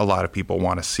a lot of people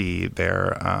want to see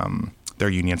their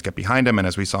unions get behind him. And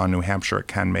as we saw in New Hampshire, it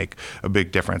can make a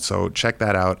big difference. So check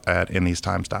that out at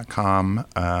InTheseTimes.com.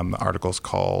 The article's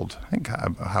called, I think,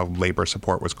 how labor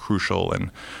support was crucial in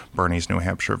Bernie's New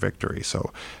Hampshire victory.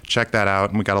 So check that out.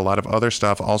 And we got a lot of other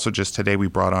stuff. Also, just today, we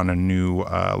brought on a new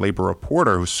labor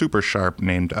reporter who's super sharp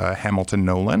named Hamilton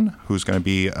Nolan, who's going to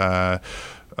be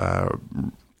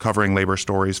covering labor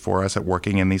stories for us at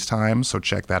Working in These Times. So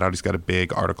check that out. He's got a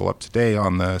big article up today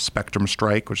on the Spectrum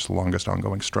strike, which is the longest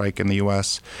ongoing strike in the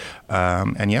U.S.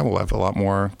 And yeah, we'll have a lot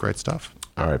more great stuff.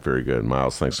 All right, very good.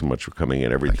 Miles, thanks so much for coming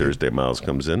in. Every Thursday, Miles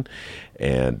comes in.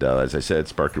 And as I said,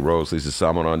 Sparky Rose, Lisa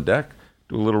Salmon on deck.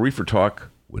 Do a little reefer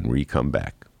talk when we come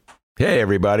back. Hey,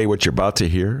 everybody. What you're about to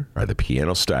hear are the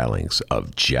piano stylings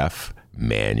of Jeff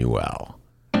Manuel.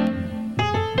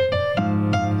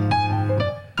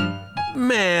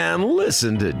 Man,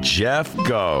 listen to Jeff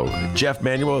go. Jeff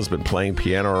Manuel has been playing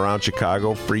piano around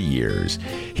Chicago for years.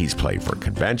 He's played for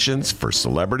conventions, for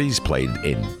celebrities, played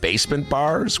in basement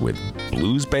bars with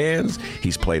blues bands.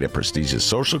 He's played at prestigious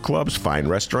social clubs, fine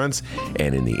restaurants,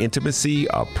 and in the intimacy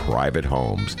of private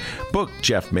homes. Book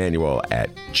Jeff Manuel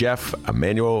at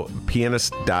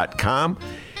jeffemanuelpianist.com.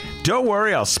 Don't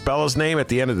worry, I'll spell his name at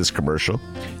the end of this commercial.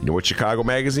 You know what Chicago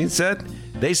Magazine said?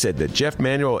 They said that Jeff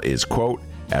Manuel is, quote,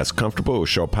 as comfortable with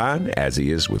Chopin as he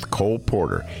is with Cole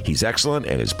Porter. He's excellent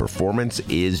and his performance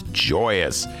is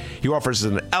joyous. He offers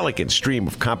an elegant stream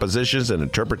of compositions and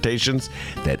interpretations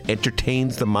that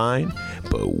entertains the mind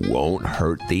but won't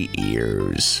hurt the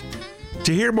ears.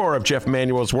 To hear more of Jeff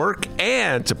Manuel's work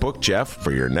and to book Jeff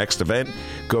for your next event,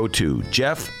 go to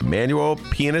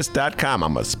jeffmanuelpianist.com.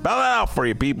 I'm going to spell it out for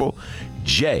you, people.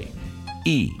 Jeff.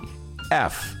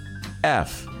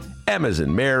 M as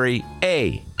in Mary,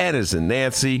 A, N as in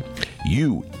Nancy,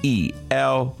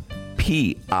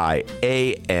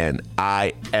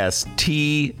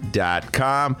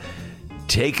 UELPIANIST.com.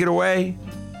 Take it away,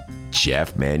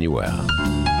 Jeff Manuel.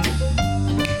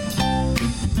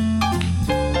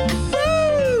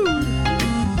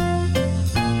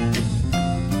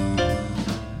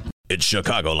 It's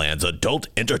Chicagoland's adult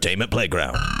entertainment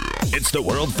playground. It's the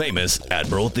world-famous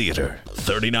Admiral Theater,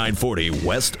 3940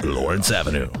 West Lawrence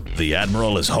Avenue. The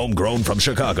Admiral is homegrown from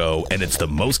Chicago, and it's the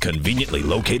most conveniently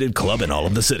located club in all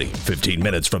of the city. 15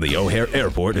 minutes from the O'Hare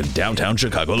Airport in downtown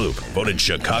Chicago Loop. Voted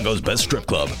Chicago's best strip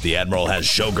club, the Admiral has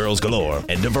showgirls galore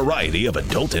and a variety of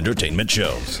adult entertainment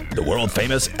shows. The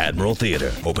world-famous Admiral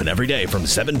Theater, open every day from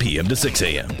 7 p.m. to 6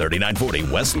 a.m., 3940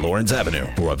 West Lawrence Avenue.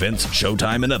 For events,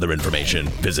 showtime, and other information,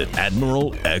 visit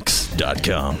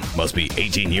AdmiralX.com. Must be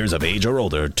 18 years of age or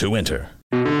older to enter.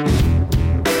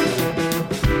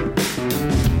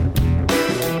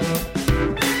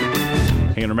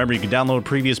 And remember, you can download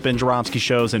previous Ben Joravsky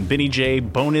shows and Benny J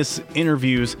bonus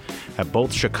interviews at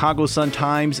both Chicago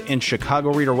Sun-Times and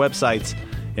Chicago Reader websites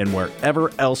and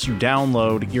wherever else you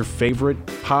download your favorite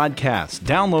podcasts.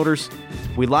 Downloaders,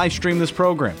 we live stream this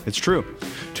program. It's true.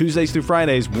 Tuesdays through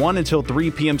Fridays, 1 until 3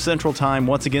 p.m. Central Time,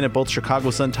 once again at both Chicago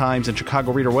Sun-Times and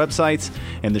Chicago Reader websites,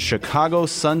 and the Chicago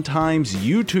Sun-Times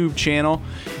YouTube channel.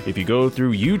 If you go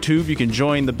through YouTube, you can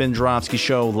join the Ben Joravsky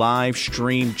Show live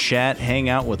stream chat, hang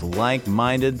out with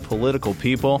like-minded political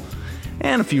people,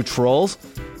 and a few trolls.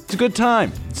 It's a good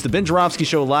time. It's the Ben Joravsky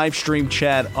Show live stream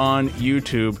chat on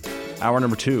YouTube. Hour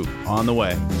number 2 on the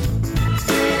way.